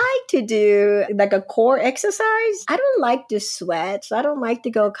try to do like a core exercise. I don't like to sweat. So I don't like to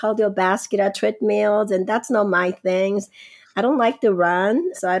go cardiovascular treadmills, and that's not my things. I don't like to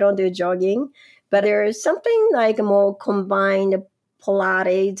run, so I don't do jogging. But there's something like a more combined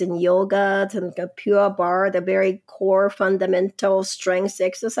Pilates and yoga to like a pure bar, the very core fundamental strength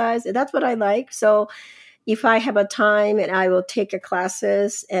exercise. That's what I like. So if I have a time, and I will take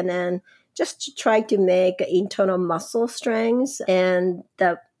classes and then just to try to make internal muscle strength. And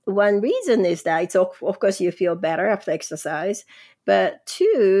the one reason is that it's, of course, you feel better after exercise. But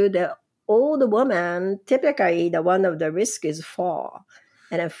two, the older woman, typically the one of the risk is fall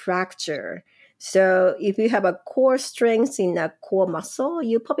and a fracture. So if you have a core strength in a core muscle,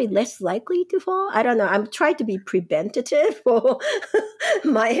 you're probably less likely to fall. I don't know. I'm trying to be preventative for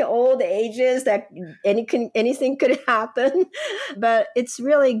my old ages that anything could happen. But it's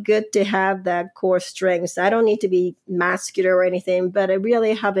really good to have that core strength. I don't need to be muscular or anything, but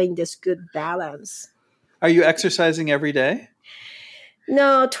really having this good balance. Are you exercising every day?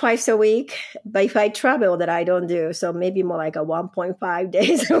 No, twice a week. But if I travel, that I don't do. So maybe more like a 1.5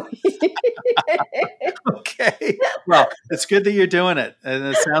 days a week. Okay. Well, it's good that you're doing it. And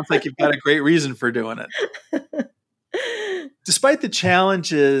it sounds like you've got a great reason for doing it. Despite the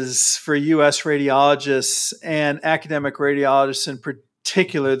challenges for U.S. radiologists and academic radiologists in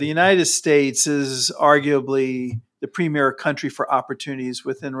particular, the United States is arguably the premier country for opportunities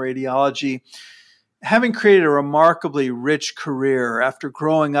within radiology. Having created a remarkably rich career after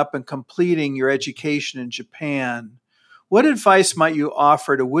growing up and completing your education in Japan, what advice might you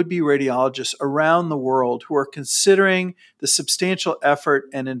offer to would-be radiologists around the world who are considering the substantial effort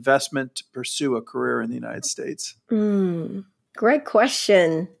and investment to pursue a career in the United States? Great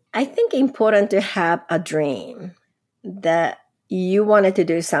question. I think it's important to have a dream that you wanted to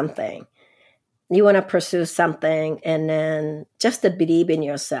do something. You want to pursue something, and then just to believe in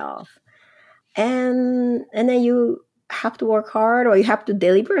yourself. And then you have to work hard, or you have to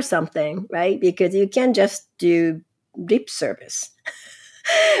deliver something, right? Because you can't just do lip service.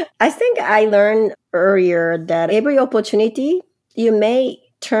 I think I learned earlier that every opportunity, you may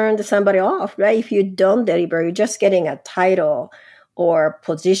turn somebody off, right? If you don't deliver, you're just getting a title or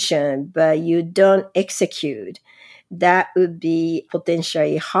position, but you don't execute. That would be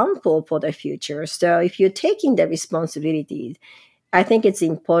potentially harmful for the future. So if you're taking the responsibilities, I think it's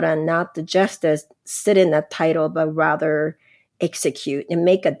important not to just sit in a title, but rather execute and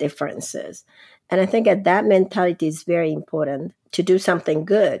make a differences. And I think that mentality is very important to do something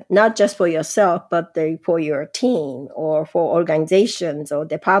good, not just for yourself, but for your team or for organizations or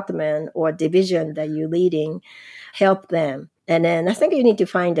department or division that you're leading, help them. And then I think you need to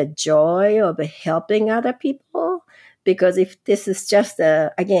find the joy of helping other people. Because if this is just,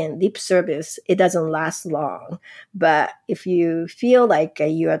 again, lip service, it doesn't last long. But if you feel like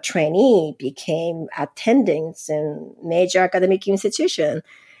your trainee became attendings in major academic institution,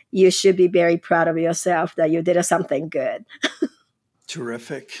 you should be very proud of yourself that you did something good.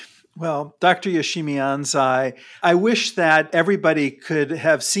 Terrific. Well, Dr. Yoshimi Anzai, I wish that everybody could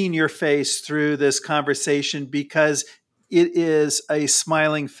have seen your face through this conversation, because it is a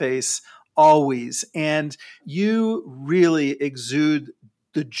smiling face always. And you really exude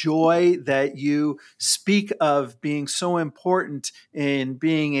the joy that you speak of being so important in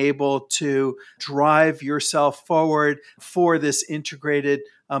being able to drive yourself forward for this integrated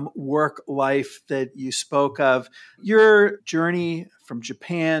work life that you spoke of. Your journey from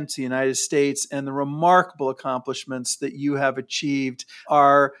Japan to the United States and the remarkable accomplishments that you have achieved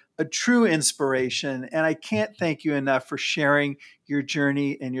are a true inspiration. And I can't thank you enough for sharing your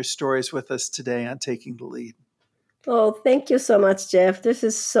journey and your stories with us today on Taking the Lead. Oh, thank you so much, Jeff. This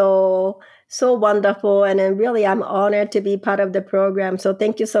is so wonderful. And then really, I'm honored to be part of the program. So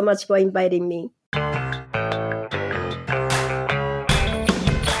thank you so much for inviting me.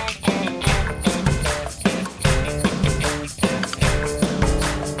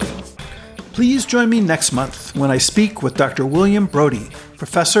 Please join me next month when I speak with Dr. William Brody,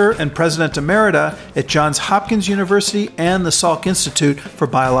 Professor and President Emerita at Johns Hopkins University and the Salk Institute for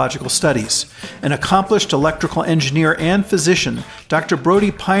Biological Studies. An accomplished electrical engineer and physician, Dr. Brody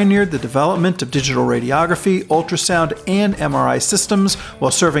pioneered the development of digital radiography, ultrasound, and MRI systems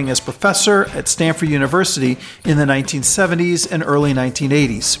while serving as professor at Stanford University in the 1970s and early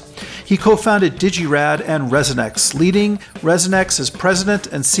 1980s. He co-founded DigiRad and Resonex, leading Resonex as president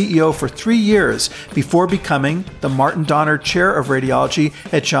and CEO for 3 years before becoming the Martin Donner Chair of Radiology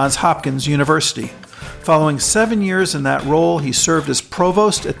Radiology at Johns Hopkins University. Following 7 years in that role, he served as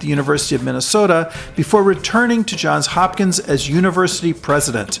provost at the University of Minnesota before returning to Johns Hopkins as university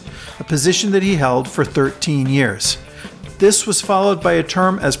president, a position that he held for 13 years. This was followed by a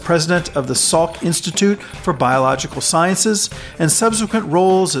term as president of the Salk Institute for Biological Sciences and subsequent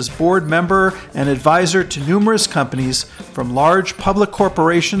roles as board member and advisor to numerous companies, from large public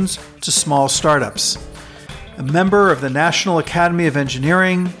corporations to small startups. A member of the National Academy of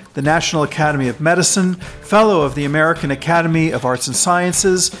Engineering, the National Academy of Medicine, Fellow of the American Academy of Arts and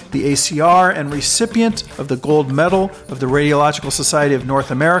Sciences, the ACR, and recipient of the Gold Medal of the Radiological Society of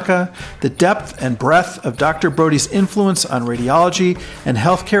North America, the depth and breadth of Dr. Brody's influence on radiology and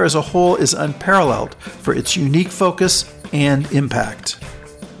healthcare as a whole is unparalleled for its unique focus and impact.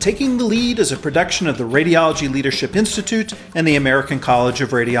 Taking the Lead is a production of the Radiology Leadership Institute and the American College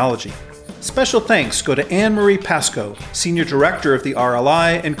of Radiology. Special thanks go to Anne-Marie Pascoe, Senior Director of the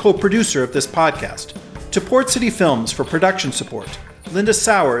RLI and co-producer of this podcast, to Port City Films for production support, Linda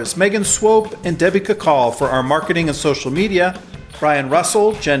Sowers, Megan Swope, and Debbie Cacall for our marketing and social media, Brian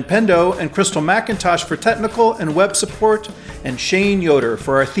Russell, Jen Pendo, and Crystal McIntosh for technical and web support, and Shane Yoder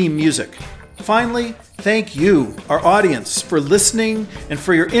for our theme music. Finally, thank you, our audience, for listening and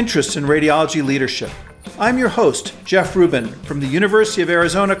for your interest in radiology leadership. I'm your host, Geoff Rubin, from the University of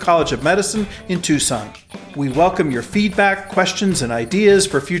Arizona College of Medicine in Tucson. We welcome your feedback, questions, and ideas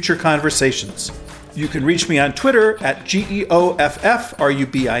for future conversations. You can reach me on Twitter at GEOFFRUBIN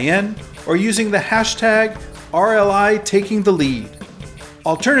or using the hashtag RLITakingTheLead.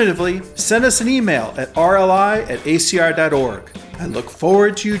 Alternatively, send us an email at rli@acr.org. I look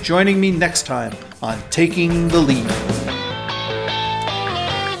forward to you joining me next time on Taking the Lead.